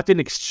I've been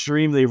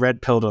extremely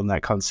red-pilled on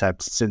that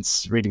concept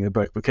since reading the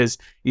book, because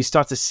you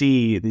start to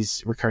see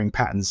these recurring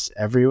patterns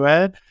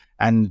everywhere,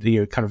 and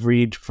you kind of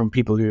read from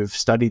people who have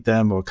studied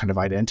them or kind of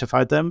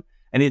identified them,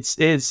 and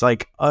it's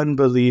like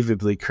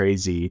unbelievably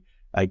crazy,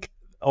 like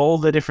all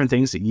the different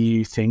things that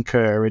you think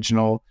are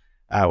original,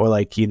 or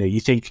like, you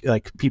think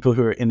like people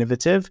who are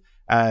innovative,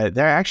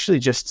 they're actually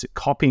just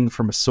copying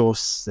from a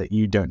source that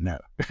you don't know,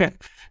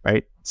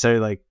 right? So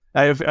like,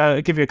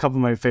 I'll give you a couple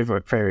of my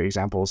favorite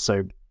examples.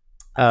 So,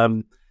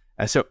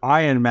 so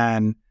Iron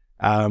Man,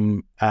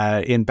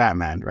 in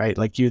Batman, right?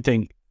 Like you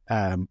think,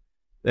 there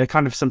are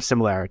kind of some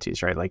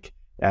similarities, right? Like,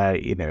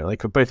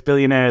 like we're both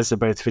billionaires, they're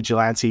both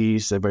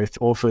vigilantes, they're both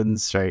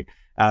orphans, right?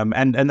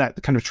 And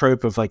that kind of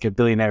trope of like a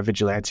billionaire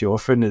vigilante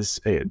orphan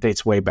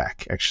dates way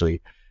back,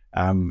 actually.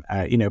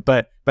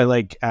 But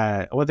like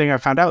one thing I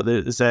found out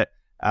is that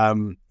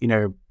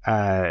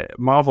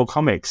Marvel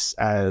Comics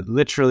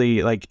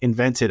literally like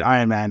invented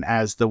Iron Man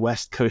as the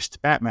West Coast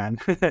Batman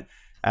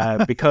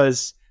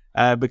because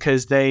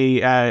they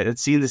had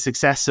seen the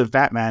success of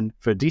Batman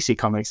for DC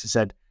Comics and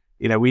said,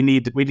 we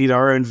need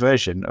our own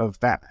version of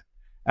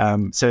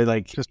Batman. So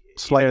like just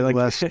slightly like,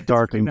 less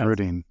dark and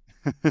brooding.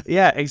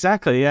 Yeah,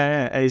 exactly.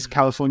 Yeah. He's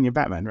California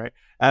Batman, right?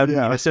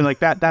 Yeah. So like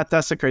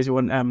that's a crazy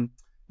one.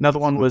 Another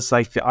one was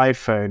like the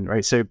iPhone,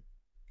 right? So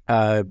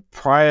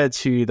prior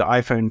to the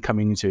iPhone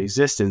coming into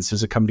existence,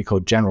 there's a company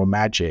called General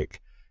Magic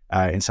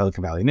in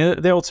Silicon Valley.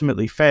 And they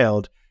ultimately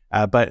failed.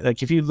 But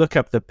like if you look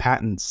up the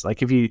patents,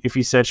 like if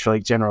you search for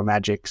like General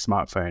Magic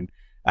smartphone,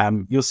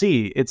 you'll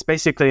see it's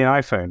basically an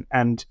iPhone.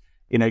 And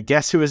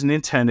guess who was an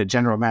intern at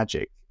General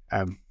Magic?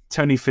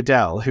 Tony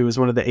Fadell, who was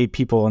one of the 8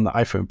 people on the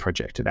iPhone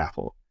project at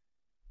Apple.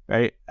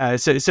 Right.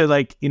 So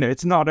like,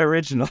 it's not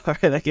original.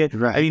 Right? Like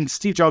right. I mean,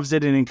 Steve Jobs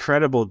did an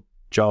incredible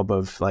job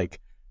of like,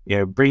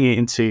 bringing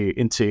it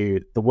into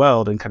the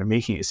world and kind of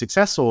making it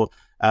successful.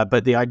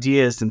 But the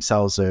ideas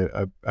themselves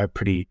are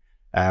pretty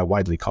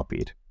widely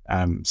copied.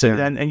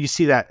 Then you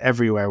see that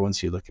everywhere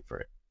once you look for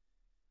it.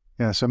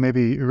 Yeah. So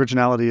maybe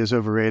originality is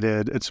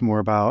overrated. It's more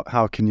about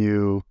how can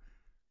you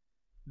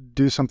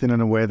do something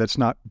in a way that's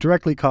not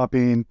directly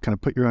copying, kind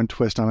of put your own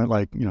twist on it,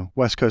 like,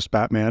 West Coast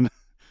Batman.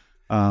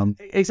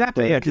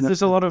 Exactly, yeah, because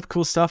there's a lot of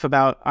cool stuff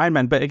about Iron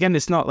Man, but again,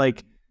 it's not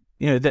like,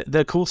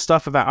 the cool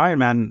stuff about Iron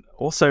Man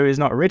also is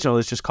not original,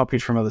 it's just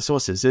copied from other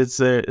sources. It's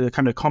the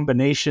kind of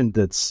combination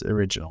that's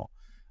original.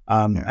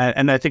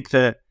 And I think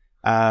that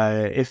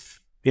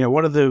if,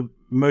 one of the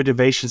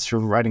motivations for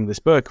writing this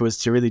book was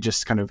to really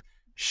just kind of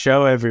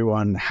show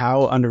everyone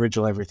how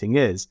unoriginal everything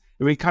is.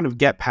 we kind of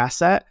get past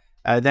that,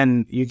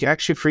 then you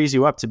actually frees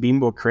you up to be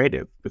more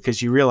creative,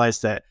 because you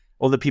realize that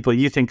all the people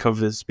you think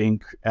of as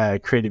being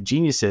creative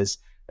geniuses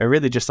are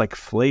really just like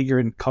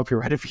flagrant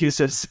copyright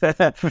abusers, but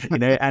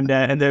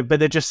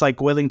they're just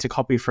like willing to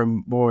copy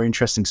from more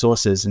interesting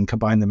sources and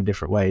combine them in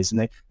different ways,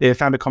 and they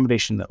found a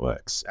combination that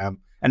works.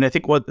 And I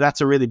think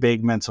that's a really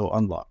big mental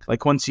unlock.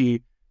 Like once you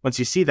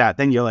see that,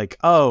 then you're like,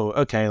 oh,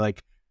 okay,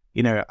 like,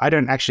 I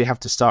don't actually have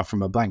to start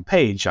from a blank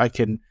page. I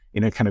can,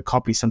 kind of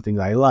copy something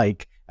that I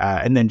like,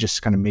 and then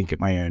just kind of make it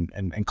my own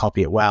and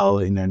copy it well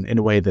in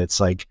a way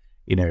that's like,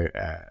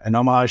 an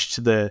homage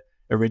to the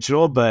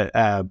original, but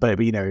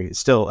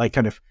still like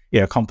kind of,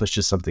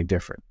 accomplishes something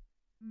different.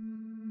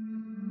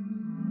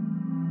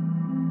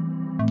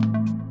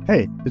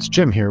 Hey, it's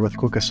Jim here with a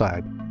quick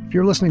aside. If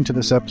you're listening to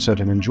this episode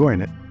and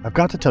enjoying it, I've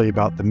got to tell you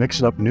about the Mix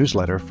It Up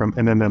newsletter from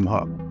MMM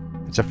Hub.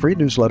 It's a free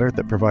newsletter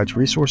that provides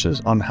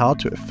resources on how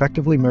to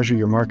effectively measure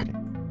your marketing.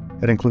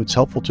 It includes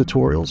helpful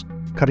tutorials,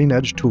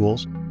 cutting-edge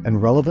tools, and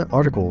relevant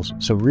articles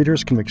so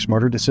readers can make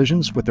smarter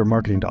decisions with their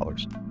marketing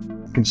dollars.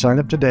 You can sign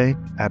up today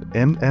at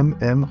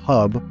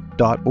mmmhub.org.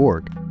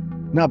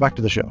 Now back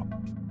to the show.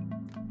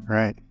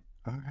 Right.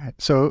 All right.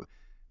 So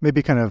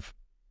maybe kind of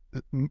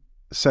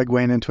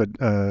segueing into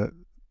a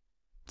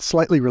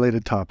slightly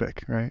related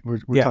topic, right?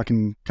 We're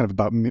talking kind of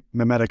about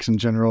memetics in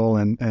general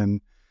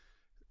and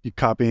you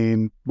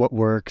copying what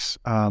works.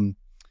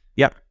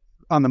 Yep.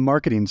 On the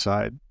marketing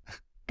side,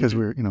 because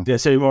we're,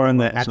 so more on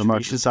the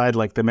attribution side,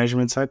 like the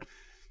measurement side.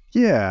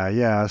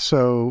 Yeah.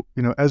 So,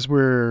 as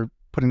we're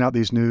putting out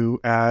these new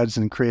ads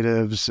and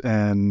creatives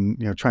and,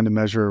 trying to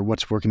measure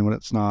what's working and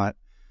what's not,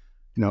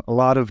 a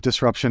lot of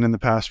disruption in the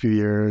past few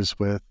years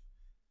with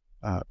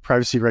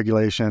privacy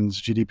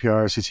regulations,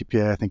 GDPR,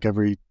 CCPA. I think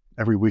every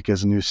week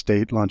is a new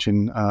state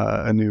launching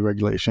a new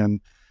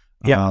regulation.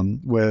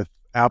 With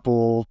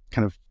Apple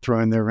kind of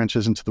throwing their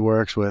wrenches into the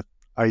works with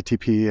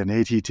ITP and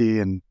ATT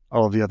and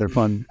all of the other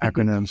fun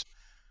acronyms.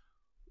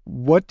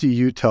 What do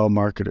you tell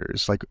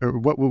marketers? Like, or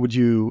what would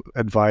you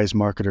advise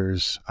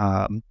marketers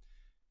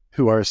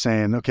who are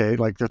saying, okay,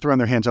 like they're throwing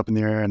their hands up in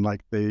the air and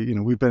like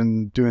we've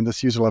been doing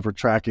this user level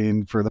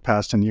tracking for the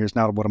past 10 years.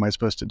 Now, what am I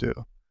supposed to do?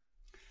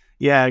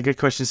 Yeah, good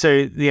question.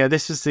 So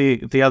this is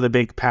the other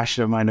big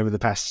passion of mine over the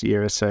past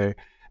year or so.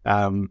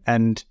 I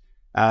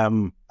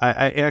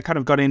kind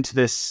of got into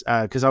this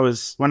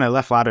because when I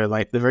left Ladder,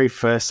 like the very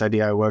first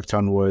idea I worked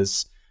on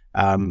was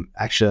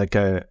actually like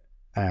a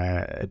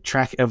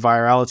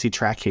virality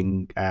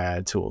tracking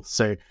tool.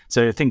 So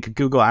think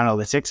Google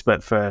Analytics,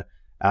 but for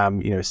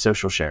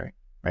social sharing,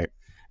 right?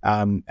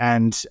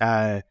 And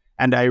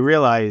I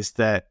realized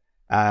that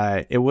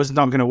it was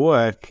not going to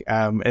work.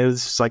 It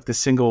was like the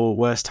single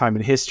worst time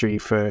in history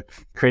for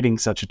creating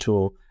such a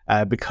tool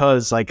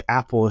because like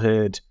Apple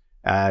had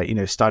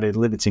started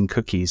limiting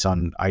cookies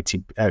on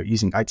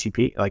using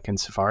ITP, like in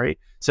Safari.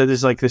 So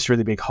there's like this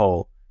really big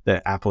hole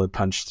that Apple had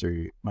punched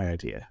through my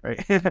idea,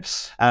 right?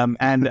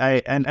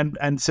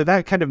 And so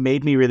that kind of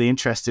made me really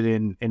interested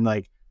in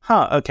like,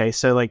 okay,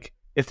 so like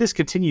if this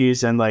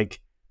continues and like,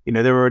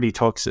 there were already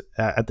talks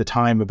at the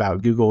time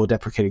about Google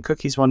deprecating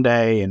cookies one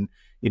day, and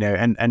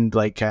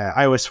like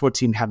iOS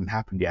 14 hadn't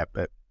happened yet,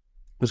 but it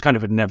was kind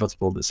of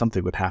inevitable that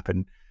something would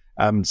happen.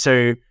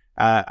 So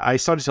I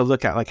started to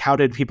look at like how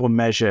did people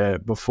measure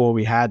before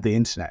we had the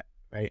internet,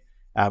 right?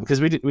 Because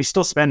we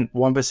still spent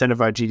 1% of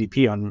our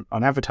GDP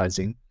on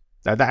advertising.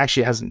 That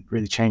actually hasn't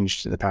really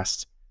changed in the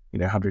past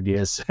 100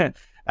 years.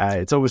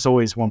 It's always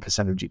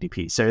 1% of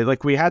GDP. So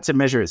like we had to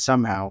measure it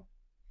somehow,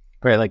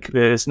 right? Like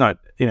it's not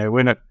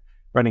we're not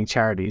running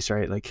charities,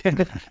 right? Like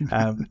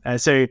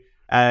so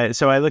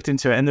I looked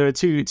into it, and there were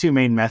two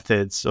main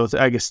methods, or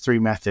I guess three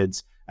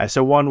methods.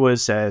 So one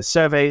was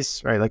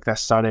surveys, right? Like that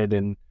started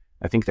in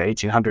I think the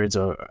 1800s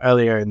or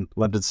earlier in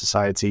London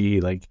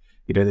society. Like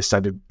they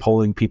started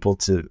polling people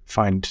to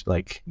find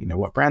like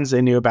what brands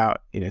they knew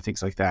about,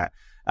 things like that.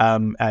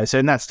 And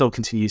that still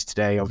continues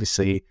today,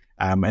 obviously.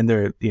 And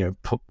there are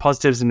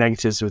positives and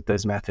negatives with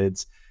those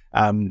methods.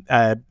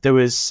 There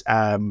was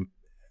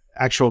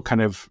actual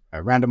kind of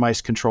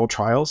randomized control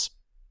trials.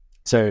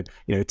 So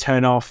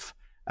turn off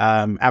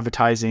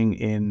advertising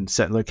in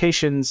certain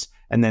locations,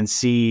 and then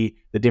see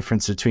the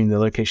difference between the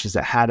locations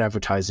that had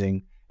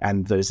advertising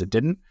and those that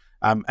didn't.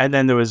 And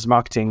then there was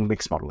marketing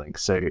mix modeling.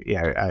 So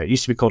it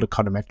used to be called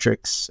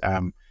econometrics,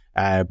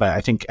 but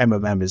I think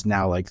MMM is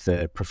now like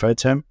the preferred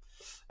term.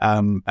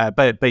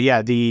 But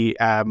yeah,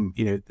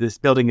 this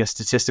building a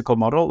statistical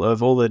model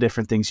of all the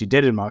different things you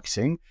did in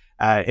marketing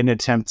in an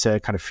attempt to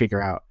kind of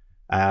figure out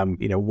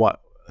what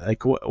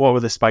were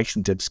the spikes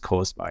and dips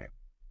caused by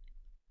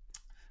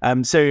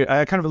it. So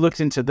I kind of looked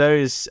into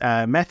those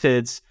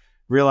methods,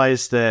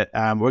 realized that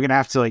we're going to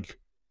have to like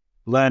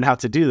learn how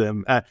to do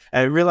them.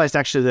 I realized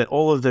actually that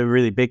all of the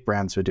really big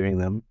brands were doing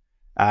them.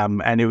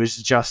 And it was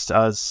just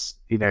us,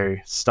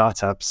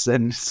 startups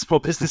and small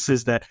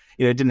businesses that,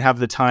 didn't have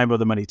the time or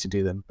the money to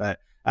do them. But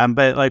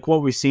like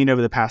what we've seen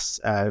over the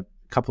past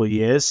couple of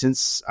years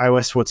since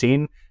iOS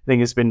 14, I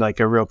think it's been like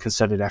a real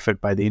concerted effort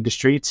by the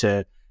industry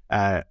to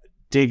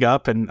dig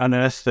up and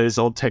unearth those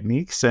old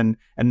techniques and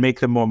make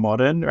them more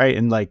modern, right?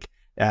 And like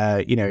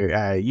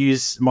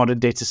use modern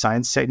data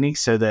science techniques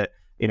so that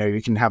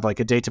you can have like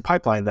a data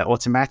pipeline that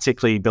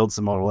automatically builds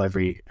the model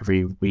every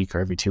week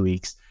or every 2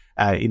 weeks,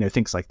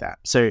 things like that.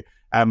 So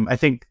I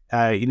think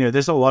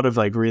there's a lot of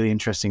like really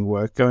interesting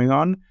work going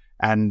on,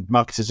 and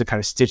marketers are kind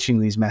of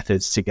stitching these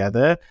methods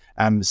together,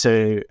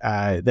 so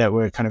that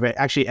we're kind of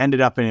actually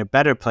ended up in a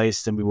better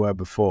place than we were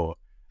before,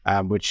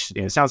 which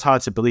sounds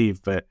hard to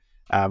believe, but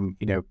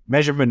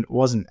measurement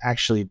wasn't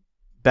actually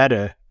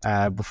better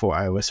before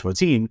iOS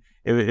 14.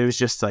 It was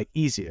just like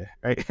easier,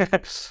 right?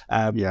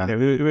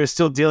 We were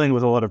still dealing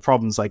with a lot of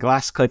problems. Like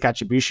last click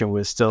attribution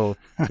was still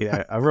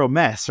a real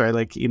mess, right?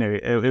 Like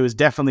it was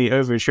definitely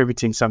over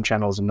attributing some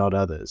channels and not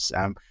others.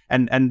 And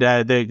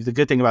the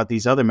good thing about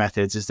these other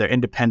methods is they're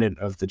independent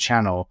of the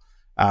channel,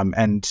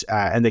 and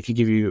they can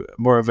give you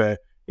more of a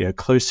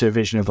closer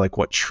vision of like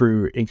what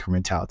true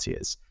incrementality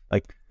is.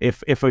 Like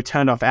if we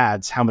turned off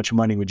ads, how much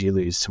money would you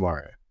lose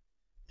tomorrow?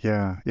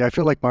 Yeah. I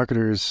feel like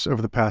marketers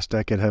over the past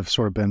decade have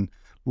sort of been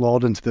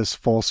lulled into this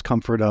false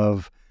comfort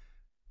of,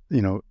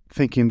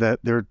 thinking that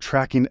they're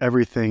tracking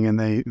everything, and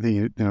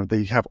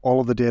they have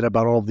all of the data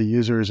about all of the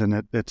users,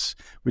 and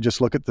we just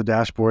look at the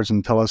dashboards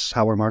and tell us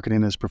how our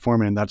marketing is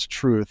performing, and that's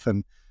truth.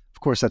 And of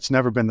course, that's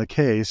never been the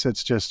case.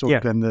 It's just sort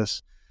of been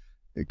this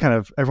kind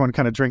of, everyone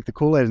kind of drank the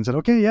Kool-Aid and said,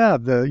 okay, yeah,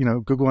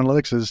 Google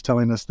Analytics is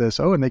telling us this.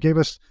 Oh, and they gave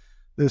us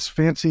this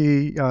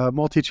fancy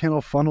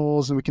multi-channel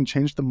funnels, and we can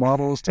change the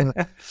models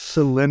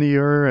to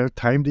linear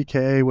time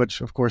decay,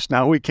 which of course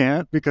now we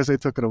can't because they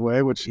took it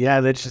away. Which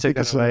they just took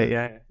it away.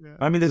 Yeah.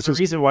 I mean, there's a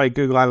reason why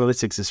Google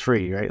Analytics is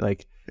free, right?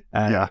 Like,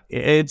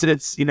 it's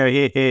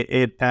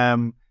it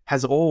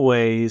has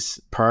always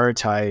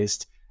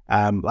prioritized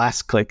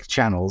last click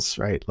channels,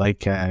 right?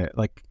 Like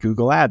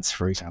Google Ads,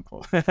 for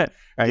example, right?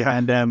 Yeah.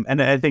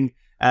 And I think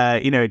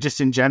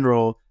just in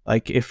general,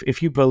 like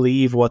if you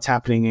believe what's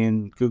happening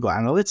in Google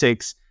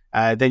Analytics,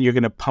 then you're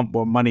going to pump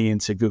more money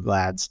into Google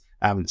Ads.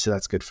 So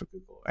that's good for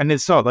Google. And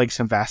it's not like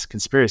some vast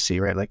conspiracy,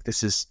 right? Like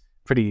this is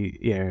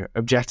pretty,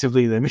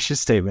 objectively the mission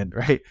statement,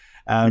 right?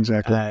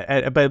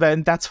 Exactly.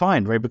 But that's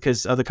fine, right?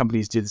 Because other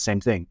companies do the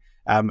same thing.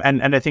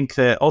 And I think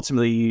that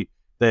ultimately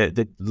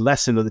the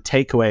lesson or the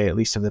takeaway, at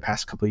least over the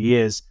past couple of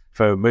years,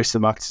 for most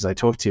of the marketers I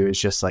talk to, is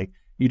just like,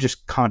 you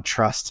just can't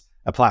trust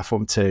a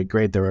platform to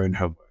grade their own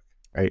homework.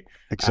 Right.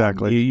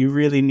 Exactly. You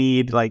really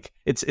need, like,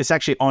 it's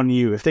actually on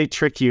you. If they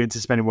trick you into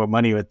spending more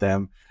money with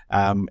them,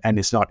 and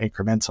it's not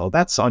incremental,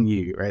 that's on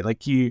you, right?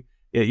 Like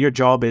your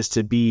job is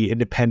to be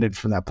independent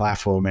from that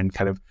platform and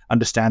kind of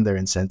understand their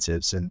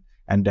incentives, and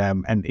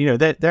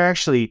they're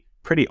actually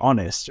pretty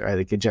honest, right?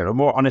 Like in general,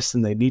 more honest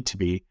than they need to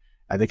be.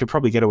 They could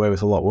probably get away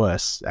with a lot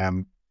worse.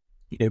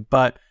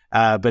 But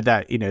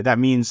that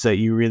means that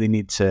you really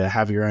need to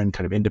have your own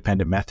kind of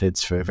independent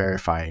methods for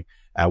verifying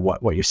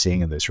what you're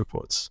seeing in those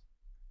reports.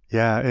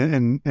 Yeah,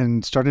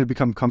 and starting to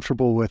become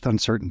comfortable with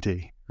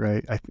uncertainty,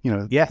 right?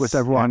 Yes, with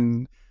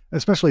everyone,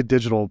 especially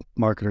digital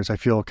marketers, I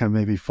feel kind of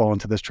maybe fall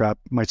into this trap,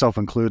 myself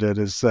included,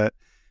 is that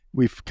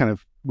we've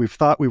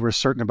thought we were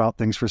certain about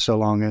things for so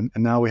long, and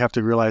now we have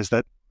to realize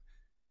that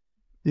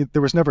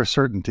there was never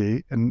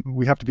certainty, and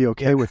we have to be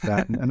okay with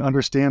that and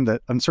understand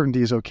that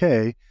uncertainty is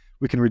okay.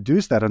 We can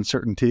reduce that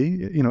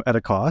uncertainty, at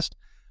a cost,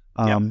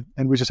 and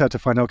we just have to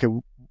find out,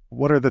 okay,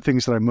 what are the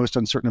things that I'm most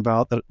uncertain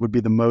about that would be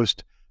the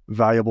most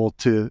valuable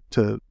to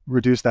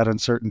reduce that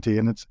uncertainty.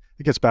 And it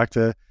gets back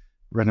to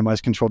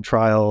randomized controlled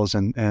trials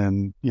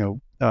and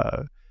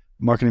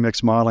marketing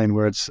mix modeling,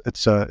 where it's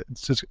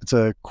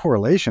a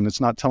correlation.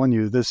 It's not telling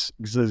you this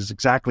is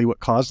exactly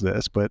what caused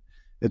this, but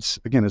it's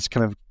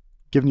kind of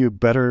giving you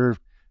better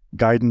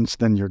guidance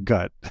than your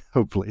gut,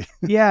 hopefully.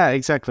 Yeah,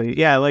 exactly.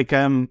 Yeah, like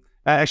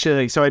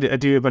actually, so I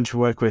do a bunch of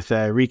work with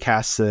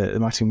Recast, the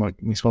marketing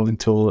mix modeling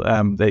tool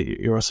that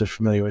you're also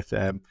familiar with,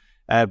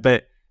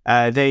 but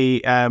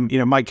they,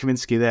 Mike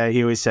Kaminsky there,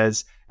 he always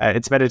says,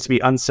 it's better to be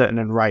uncertain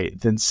and right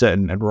than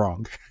certain and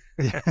wrong.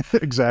 Yeah,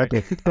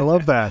 exactly. I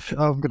love that.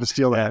 Oh, I'm going to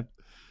steal that.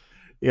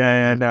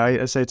 Yeah, no,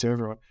 I say it to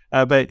everyone.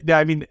 But no,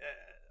 I mean,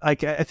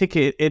 like, I think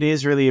it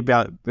is really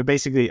about,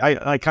 basically,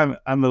 I'm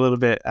a little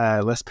bit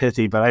less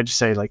pithy, but I just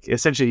say, like,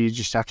 essentially you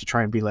just have to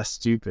try and be less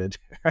stupid,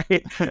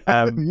 right?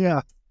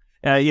 Yeah.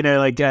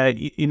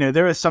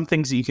 There are some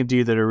things that you can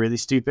do that are really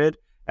stupid,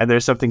 and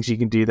there's some things you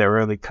can do that are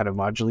only kind of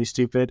marginally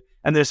stupid.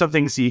 And there's some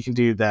things that you can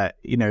do that,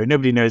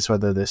 nobody knows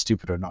whether they're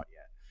stupid or not yet.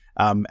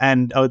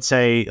 And I would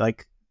say,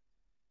 like,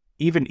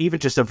 even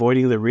just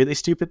avoiding the really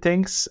stupid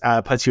things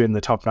puts you in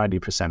the top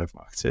 90% of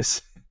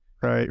marketers.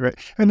 Right.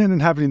 And then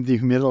having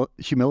the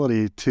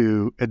humility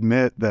to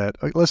admit that,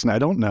 listen, I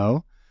don't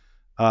know.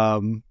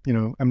 I'm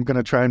going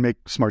to try and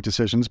make smart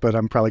decisions, but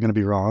I'm probably going to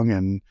be wrong.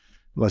 And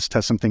let's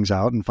test some things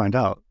out and find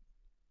out.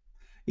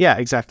 Yeah,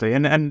 exactly.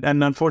 And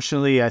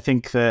unfortunately, I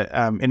think that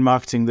in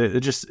marketing,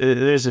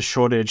 there's a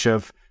shortage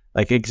of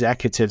like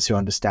executives who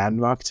understand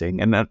marketing,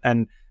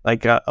 and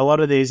like a lot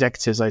of the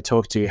executives I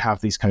talk to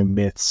have these kind of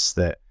myths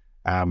that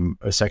are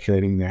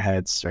circulating in their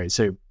heads, right?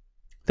 So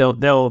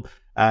they'll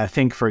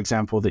think, for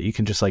example, that you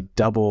can just like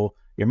double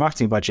your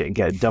marketing budget and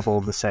get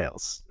double the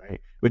sales,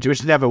 right?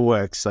 Which never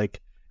works.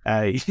 Like,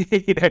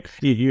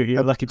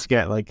 you're lucky to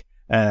get like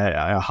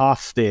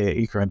half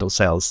the incremental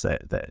sales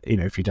that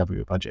if you double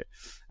your budget,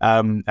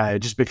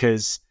 just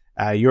because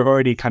you're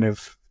already kind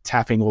of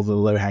tapping all the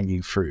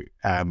low-hanging fruit.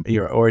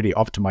 You're already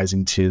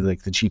optimizing to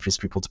like the cheapest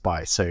people to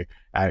buy. So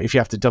if you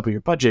have to double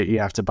your budget, you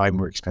have to buy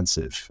more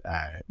expensive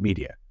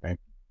media, right?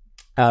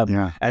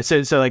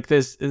 So like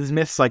there's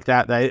myths like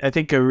that I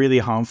think are really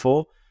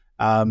harmful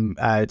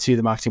to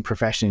the marketing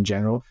profession in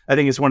general. I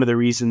think it's one of the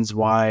reasons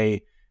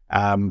why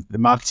the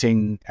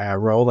marketing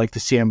role, like the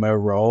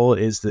CMO role,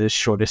 is the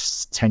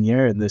shortest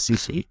tenure in the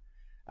C-suite.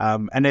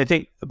 And I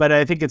think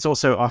it's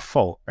also our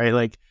fault, right?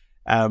 Like,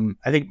 I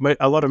think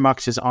a lot of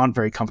marketers aren't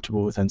very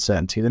comfortable with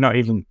uncertainty. They're not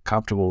even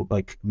comfortable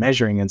like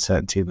measuring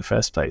uncertainty in the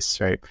first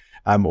place, right?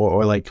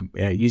 Or like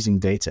using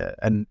data.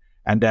 And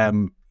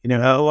a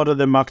lot of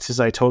the marketers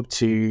I talk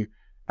to,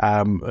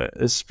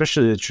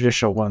 especially the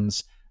traditional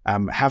ones,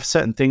 have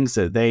certain things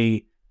that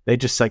they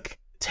just like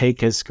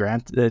take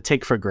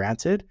for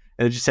granted,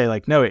 and they just say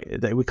like, no,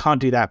 we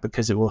can't do that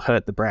because it will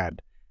hurt the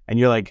brand. And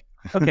you're like,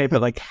 okay, but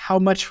like, how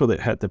much will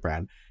it hurt the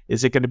brand?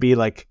 Is it going to be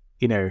like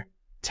 10%,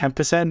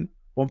 1%,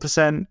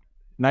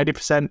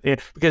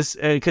 90%?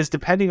 Because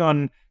depending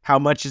on how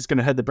much it's going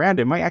to hurt the brand,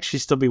 it might actually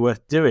still be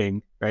worth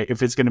doing, right?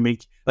 If it's going to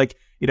make like,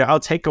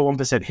 I'll take a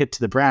 1% hit to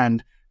the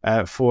brand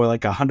for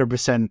like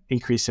 100%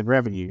 increase in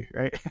revenue,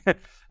 right?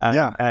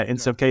 In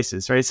some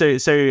cases, right? So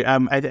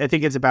I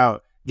think it's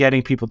about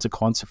getting people to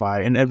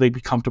quantify and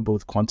be comfortable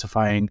with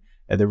quantifying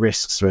the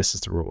risks versus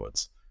the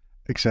rewards.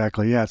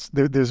 Exactly. Yes.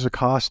 There's a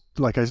cost,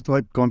 like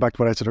going back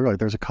to what I said earlier,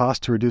 there's a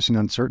cost to reducing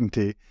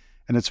uncertainty.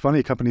 And it's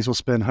funny, companies will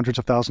spend hundreds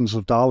of thousands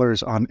of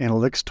dollars on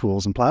analytics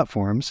tools and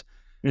platforms.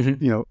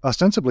 Mm-hmm.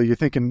 Ostensibly you're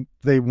thinking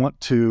they want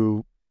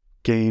to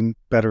gain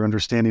better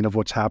understanding of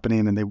what's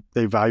happening and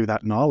they value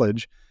that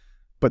knowledge.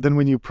 But then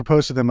when you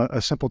propose to them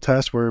a simple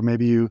test where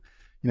maybe you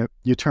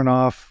turn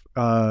off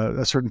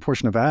a certain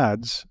portion of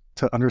ads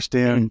to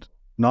understand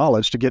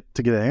knowledge to get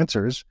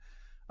answers,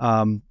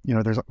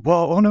 there's like,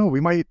 well, oh no, we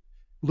might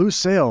lose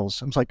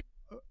sales. I'm just like,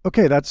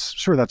 okay, that's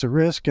a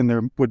risk, and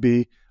there would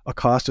be a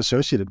cost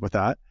associated with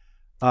that.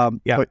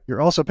 But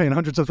you're also paying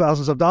hundreds of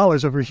thousands of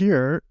dollars over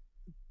here.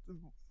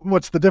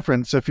 What's the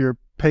difference if you're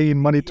paying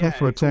money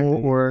for a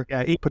tool or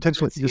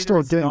potentially you're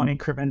still getting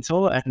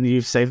non-incremental and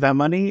you've saved that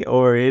money,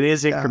 or it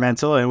is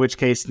incremental, in which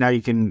case now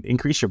you can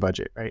increase your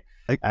budget, right?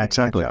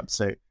 Exactly.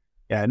 So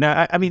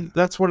I mean,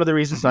 that's one of the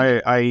reasons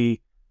I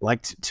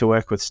liked to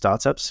work with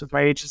startups with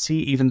my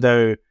agency, even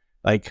though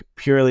like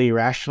purely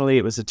rationally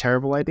it was a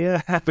terrible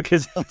idea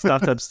because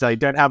startups they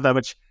don't have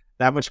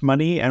that much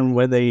money, and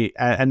when they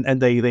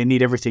they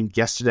need everything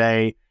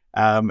yesterday.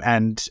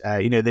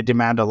 They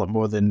demand a lot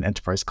more than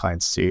enterprise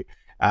clients do.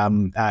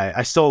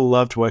 I still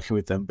loved working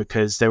with them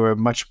because they were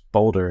much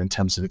bolder in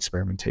terms of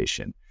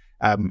experimentation.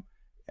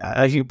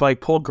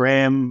 Like Paul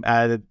Graham,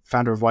 the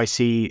founder of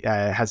YC,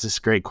 has this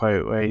great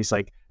quote where he's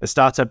like, "A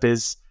startup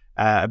is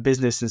a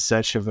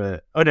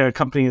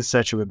company in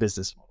search of a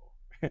business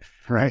model."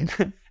 Right.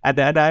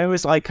 and I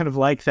always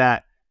like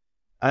that.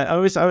 I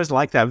always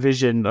like that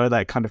vision or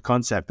that kind of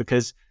concept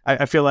because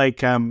I feel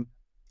like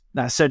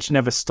that search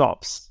never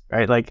stops,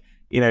 right? Like,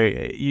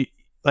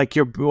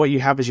 what you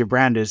have as your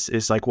brand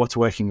is like what's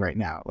working right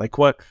now. Like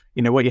what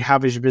you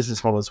have as your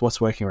business model is what's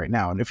working right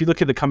now. And if you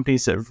look at the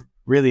companies that have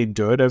really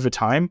endured over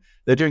time,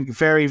 they're doing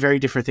very, very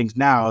different things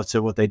now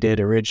to what they did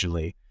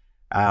originally.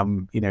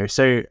 So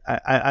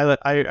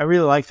I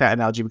really like that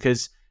analogy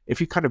because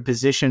if you kind of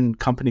position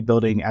company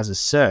building as a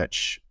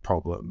search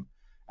problem,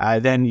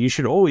 then you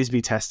should always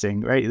be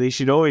testing, right? You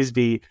should always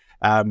be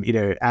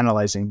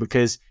analyzing,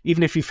 because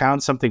even if you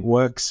found something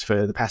works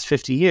for the past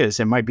 50 years,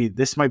 this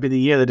might be the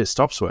year that it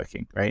stops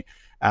working, right?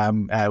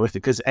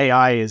 Because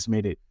AI has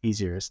made it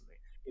easier,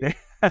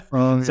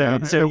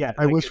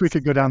 I wish we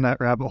could go down that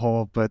rabbit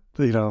hole, but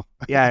we don't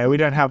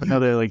have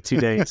another like 2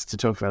 days to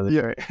talk about it.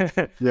 Right?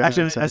 Actually,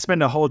 exactly. I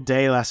spent a whole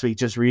day last week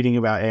just reading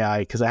about AI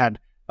because I had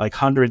like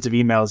hundreds of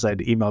emails I'd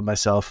emailed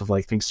myself of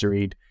like things to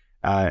read,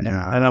 and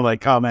I'm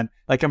like, oh man,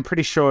 like I'm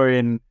pretty sure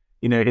in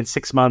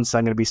 6 months,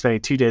 I'm going to be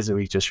spending 2 days a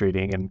week just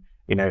reading, and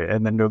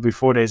then there'll be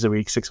 4 days a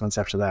week, 6 months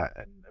after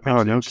that.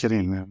 Oh, no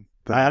kidding, man.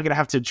 I'm going to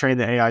have to train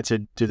the AI to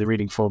do the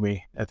reading for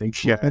me, I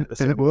think. Yeah. And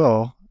it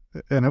will.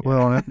 And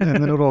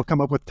then it'll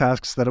come up with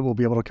tasks that it will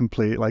be able to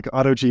complete, like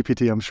Auto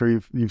GPT. I'm sure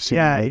you've seen.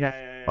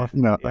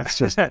 It's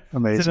just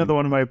amazing. It's another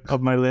one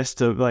of my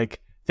list of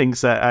like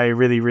things that I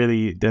really,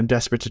 really am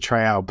desperate to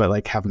try out, but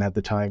like haven't had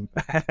the time.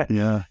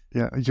 Yeah.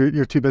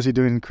 You're too busy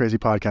doing crazy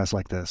podcasts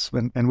like this,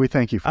 and we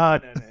thank you for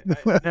that.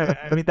 No.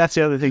 I mean, that's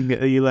the other thing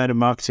that you learn in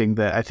marketing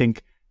that I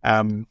think,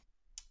 one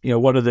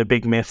of the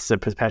big myths that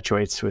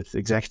perpetuates with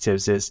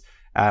executives is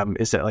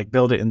that like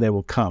build it and they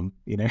will come,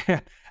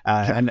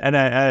 and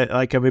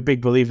I'm a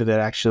big believer that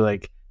actually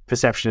like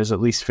perception is at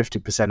least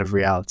 50% of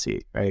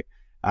reality, right?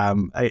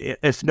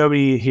 If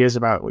nobody hears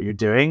about what you're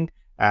doing,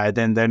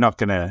 then they're not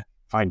going to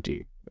find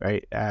you.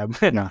 Right.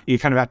 You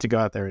kind of have to go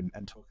out there and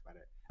talk about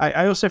it.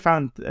 I also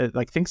found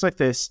like things like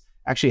this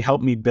actually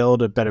helped me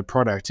build a better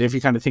product. If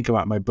you kind of think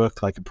about my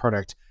book like a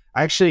product,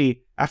 I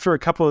actually, after a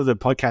couple of the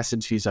podcast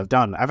interviews I've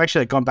done, I've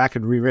actually gone back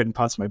and rewritten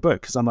parts of my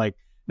book because I'm like,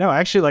 no, I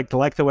actually like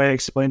the way I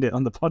explained it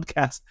on the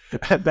podcast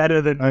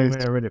better than the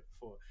way I read it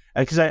before.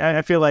 Because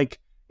I feel like,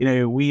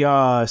 we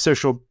are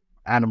social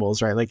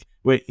animals, right? Like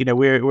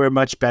we're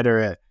much better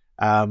at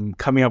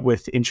coming up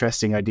with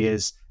interesting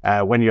ideas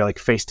when you're like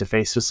face to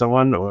face with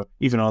someone or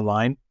even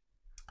online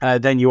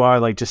than you are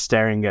like just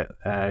staring at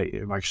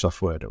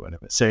Microsoft Word or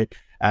whatever. So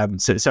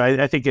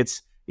I think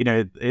it's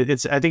I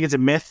think it's a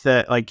myth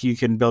that like you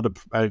can build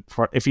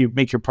if you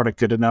make your product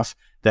good enough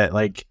that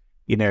like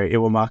it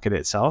will market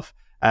itself.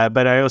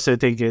 But I also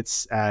think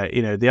it's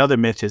the other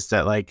myth is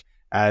that like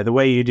the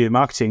way you do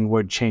marketing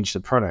would change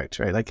the product,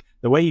 right? Like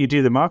the way you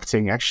do the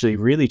marketing actually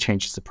really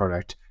changes the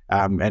product.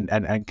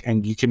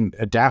 And you can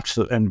adapt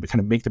and kind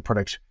of make the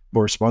product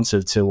more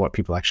responsive to what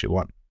people actually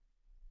want.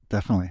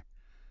 Definitely.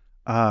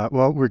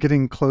 Well, we're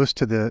getting close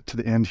to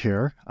the end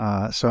here.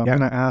 So I'm going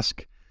to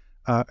ask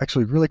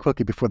actually really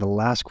quickly before the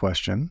last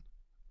question,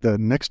 the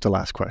next to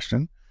last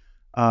question.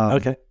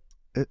 Okay.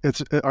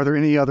 Are there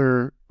any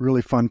other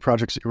really fun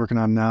projects that you're working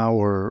on now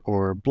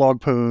or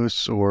blog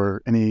posts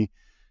or any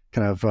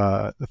kind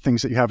of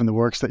things that you have in the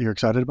works that you're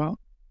excited about?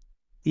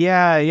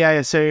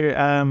 Yeah.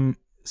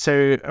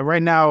 So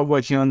right now I'm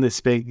working on this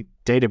big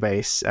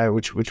database,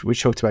 which we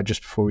talked about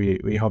just before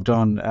we hopped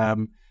on.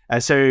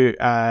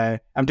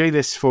 I'm doing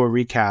this for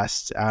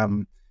Recast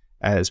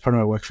as part of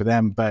my work for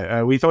them.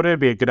 But we thought it would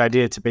be a good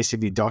idea to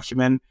basically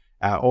document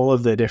all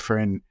of the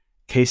different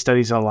case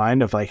studies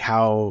online of like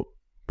how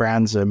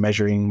brands are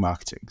measuring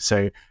marketing.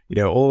 So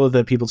all of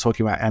the people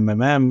talking about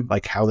MMM,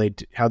 like how they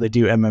do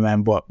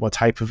MMM, what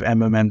type of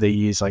MMM they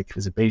use, like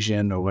is it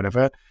Bayesian or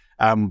whatever.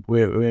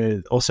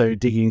 We're also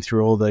digging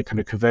through all the kind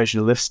of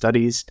conversion lift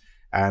studies.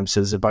 So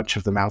there's a bunch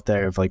of them out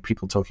there of like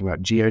people talking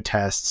about geo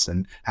tests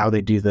and how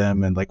they do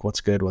them and like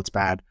what's good, what's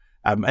bad.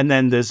 And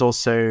then there's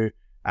also,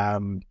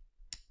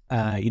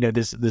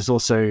 there's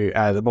also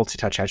the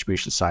multi-touch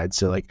attribution side.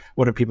 So like,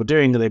 what are people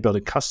doing? Are they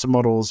building custom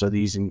models? Are they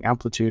using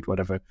amplitude,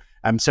 whatever?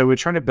 So we're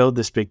trying to build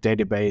this big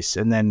database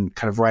and then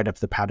kind of write up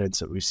the patterns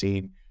that we've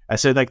seen.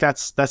 So like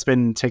that's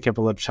been taking up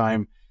a lot of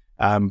time.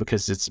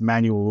 Because it's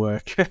manual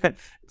work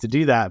to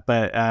do that.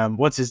 But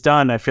once it's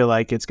done, I feel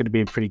like it's going to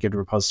be a pretty good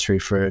repository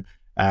for,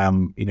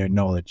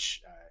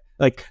 knowledge.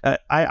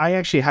 I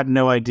actually had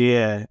no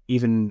idea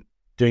even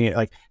doing it,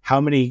 like how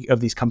many of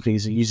these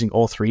companies are using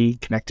all three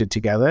connected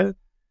together,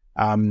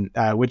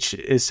 which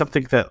is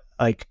something that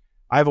like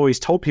I've always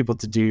told people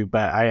to do,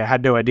 but I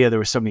had no idea there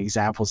were so many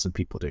examples of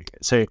people doing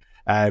it. So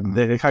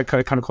they kind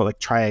of call it like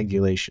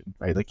triangulation,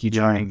 right? Like you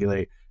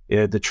triangulate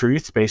the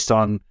truth based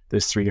on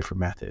those three different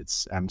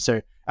methods.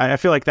 So I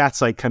feel like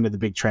that's like kind of the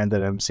big trend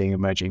that I'm seeing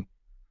emerging.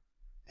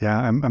 Yeah,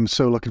 I'm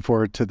so looking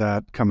forward to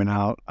that coming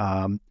out.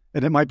 And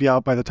it might be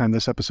out by the time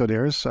this episode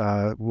airs.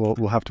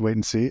 We'll have to wait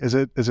and see. Is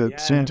it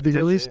soon to be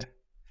released?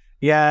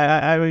 Yeah,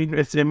 I mean,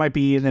 it might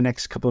be in the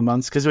next couple of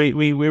months because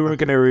we were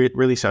going to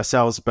release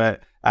ourselves,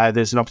 but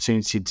there's an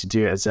opportunity to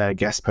do it as a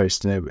guest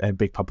post in a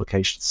big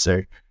publication.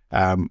 So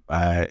so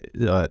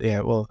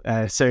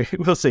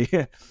we'll see.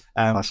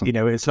 Awesome.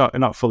 It's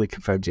not fully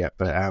confirmed yet,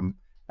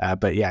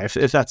 but yeah,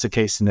 if that's the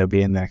case, then it'll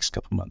be in the next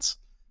couple of months.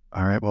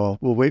 All right. Well,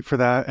 we'll wait for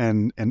that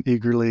and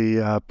eagerly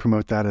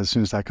promote that as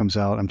soon as that comes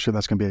out. I'm sure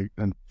that's going to be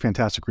a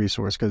fantastic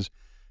resource because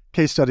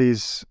case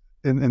studies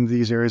in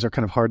these areas are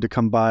kind of hard to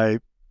come by.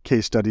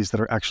 Case studies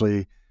that are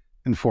actually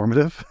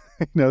informative.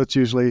 It's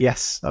usually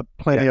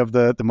plenty of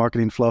the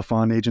marketing fluff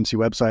on agency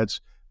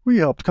websites. We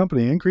helped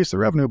company increase the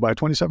revenue by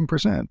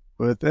 27%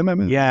 with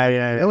MMM. Yeah.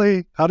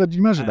 Really? How did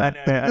you measure that?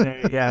 I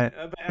know, yeah.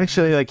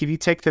 Actually, like if you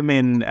take them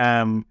in,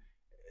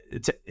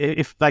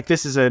 if like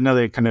this is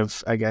another kind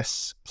of, I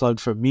guess, plug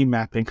for meme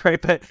mapping, right?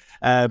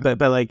 But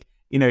like,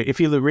 if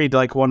you read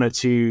like one or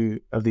two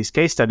of these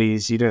case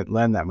studies, you don't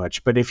learn that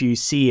much. But if you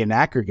see in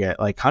aggregate,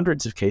 like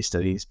hundreds of case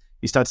studies,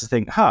 you start to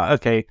think,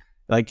 okay,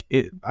 like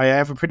I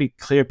have a pretty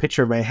clear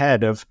picture in my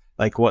head of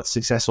like what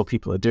successful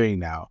people are doing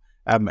now.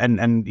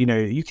 And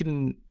you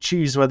can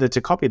choose whether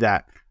to copy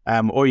that,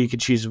 or you could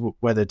choose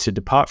whether to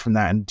depart from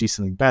that and do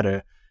something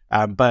better.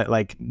 But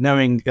like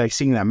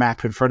seeing that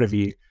map in front of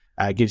you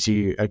gives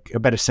you a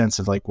better sense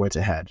of like where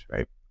to head,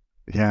 right?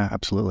 Yeah,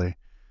 absolutely.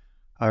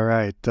 All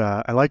right.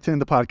 I like to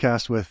end the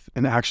podcast with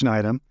an action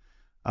item.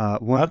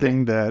 One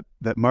thing that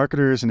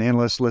marketers and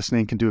analysts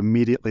listening can do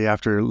immediately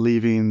after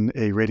leaving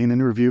a rating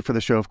and review for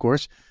the show, of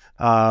course.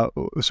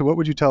 So what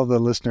would you tell the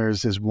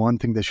listeners is one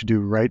thing they should do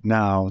right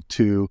now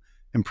to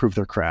improve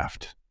their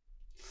craft?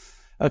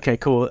 Okay,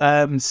 cool.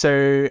 And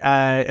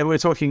we're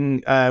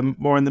talking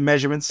more on the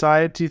measurement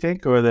side, do you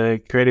think, or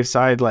the creative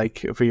side,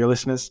 like for your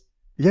listeners?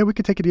 Yeah, we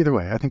could take it either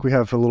way. I think we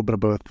have a little bit of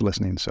both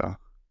listening, so.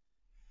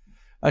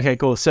 Okay,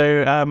 cool.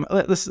 So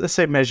let's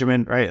say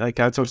measurement, right? Like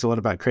I talked a lot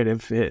about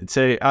creative.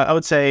 So I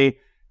would say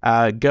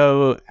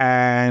go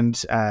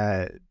and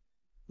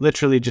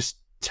literally just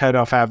turn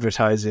off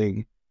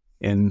advertising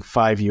in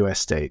 5 US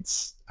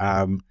states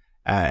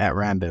at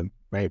random,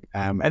 right?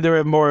 And there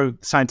are more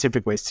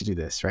scientific ways to do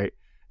this, right?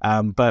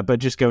 But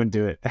just go and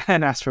do it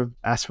and ask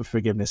for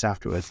forgiveness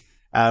afterwards.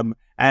 You're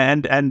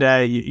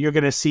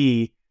going to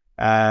see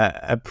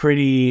a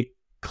pretty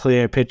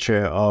clear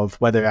picture of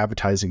whether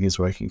advertising is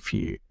working for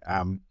you.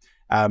 And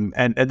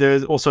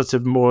there's all sorts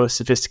of more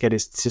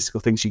sophisticated statistical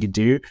things you can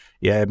do.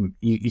 Yeah,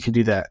 you can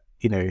do that,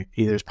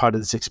 either as part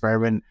of this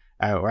experiment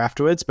or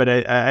afterwards. But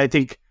I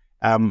think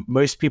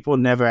most people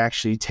never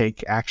actually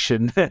take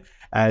action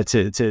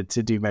to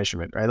do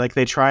measurement, right? Like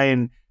they try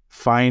and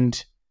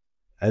find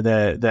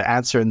the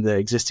answer in the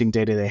existing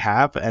data they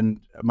have. And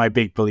my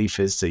big belief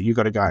is that you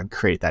got to go out and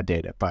create that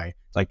data by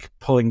like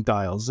pulling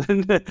dials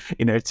and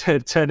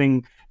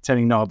turning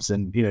knobs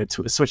and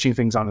switching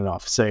things on and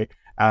off. So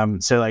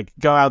like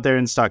go out there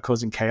and start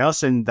causing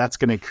chaos, and that's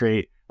going to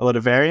create a lot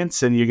of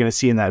variance, and you're going to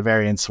see in that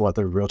variance what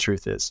the real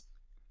truth is.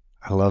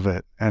 I love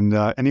it. And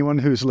anyone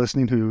who's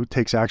listening who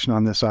takes action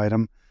on this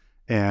item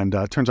and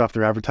turns off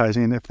their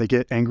advertising, if they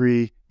get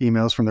angry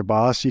emails from their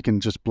boss, you can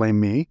just blame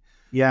me.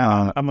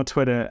 Yeah, I'm on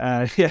Twitter.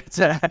 It's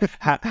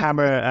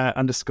hammer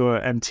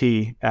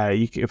 _MT.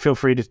 You can feel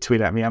free to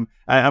tweet at me.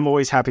 I'm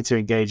always happy to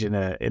engage in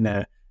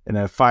a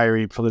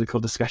fiery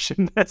political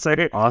discussion. So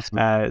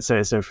awesome.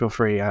 So feel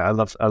free. I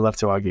love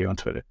to argue on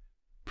Twitter.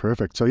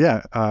 Perfect. So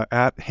yeah,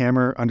 at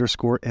hammer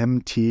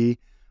 _MT.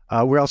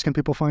 Where else can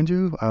people find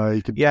you?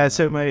 You could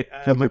so my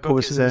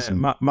book is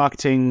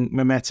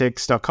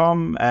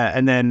marketingmemetics.com,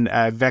 and then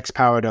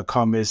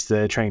vexpower.com is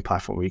the training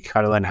platform where you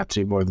kind of learn how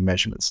to do more of the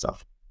measurement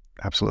stuff.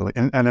 Absolutely.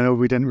 And I know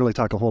we didn't really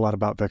talk a whole lot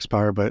about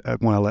VexPower, but I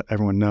want to let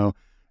everyone know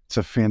it's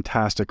a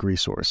fantastic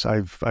resource.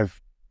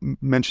 I've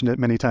mentioned it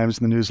many times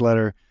in the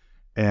newsletter,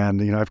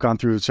 and I've gone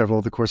through several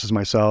of the courses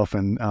myself,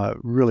 and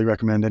really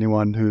recommend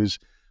anyone who's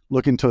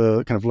looking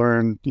to kind of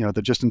learn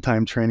the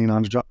just-in-time training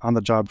on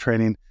the job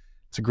training.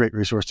 It's a great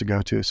resource to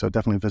go to. So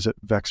definitely visit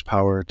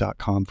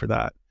vexpower.com for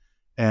that.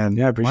 And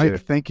yeah, appreciate Mike,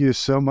 it. thank you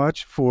so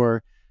much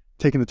for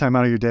taking the time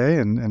out of your day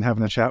and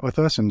having a chat with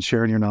us and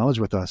sharing your knowledge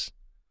with us.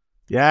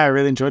 Yeah, I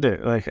really enjoyed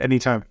it. Like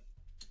anytime.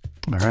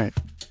 All right.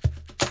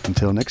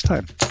 Until next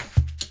time.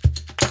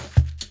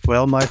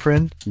 Well, my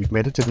friend, you've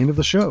made it to the end of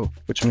the show,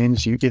 which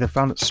means you either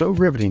found it so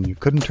riveting you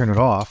couldn't turn it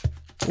off,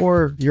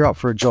 or you're out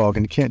for a jog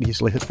and you can't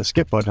easily hit the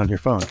skip button on your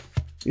phone.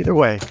 Either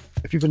way,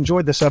 if you've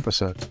enjoyed this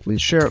episode,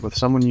 please share it with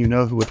someone you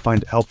know who would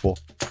find it helpful.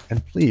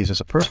 And please, as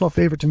a personal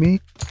favor to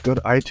me, go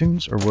to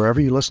iTunes or wherever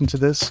you listen to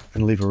this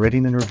and leave a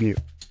rating and review.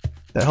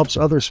 That helps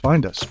others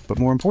find us, but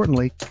more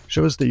importantly,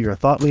 shows that you're a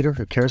thought leader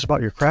who cares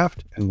about your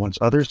craft and wants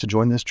others to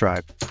join this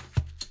tribe.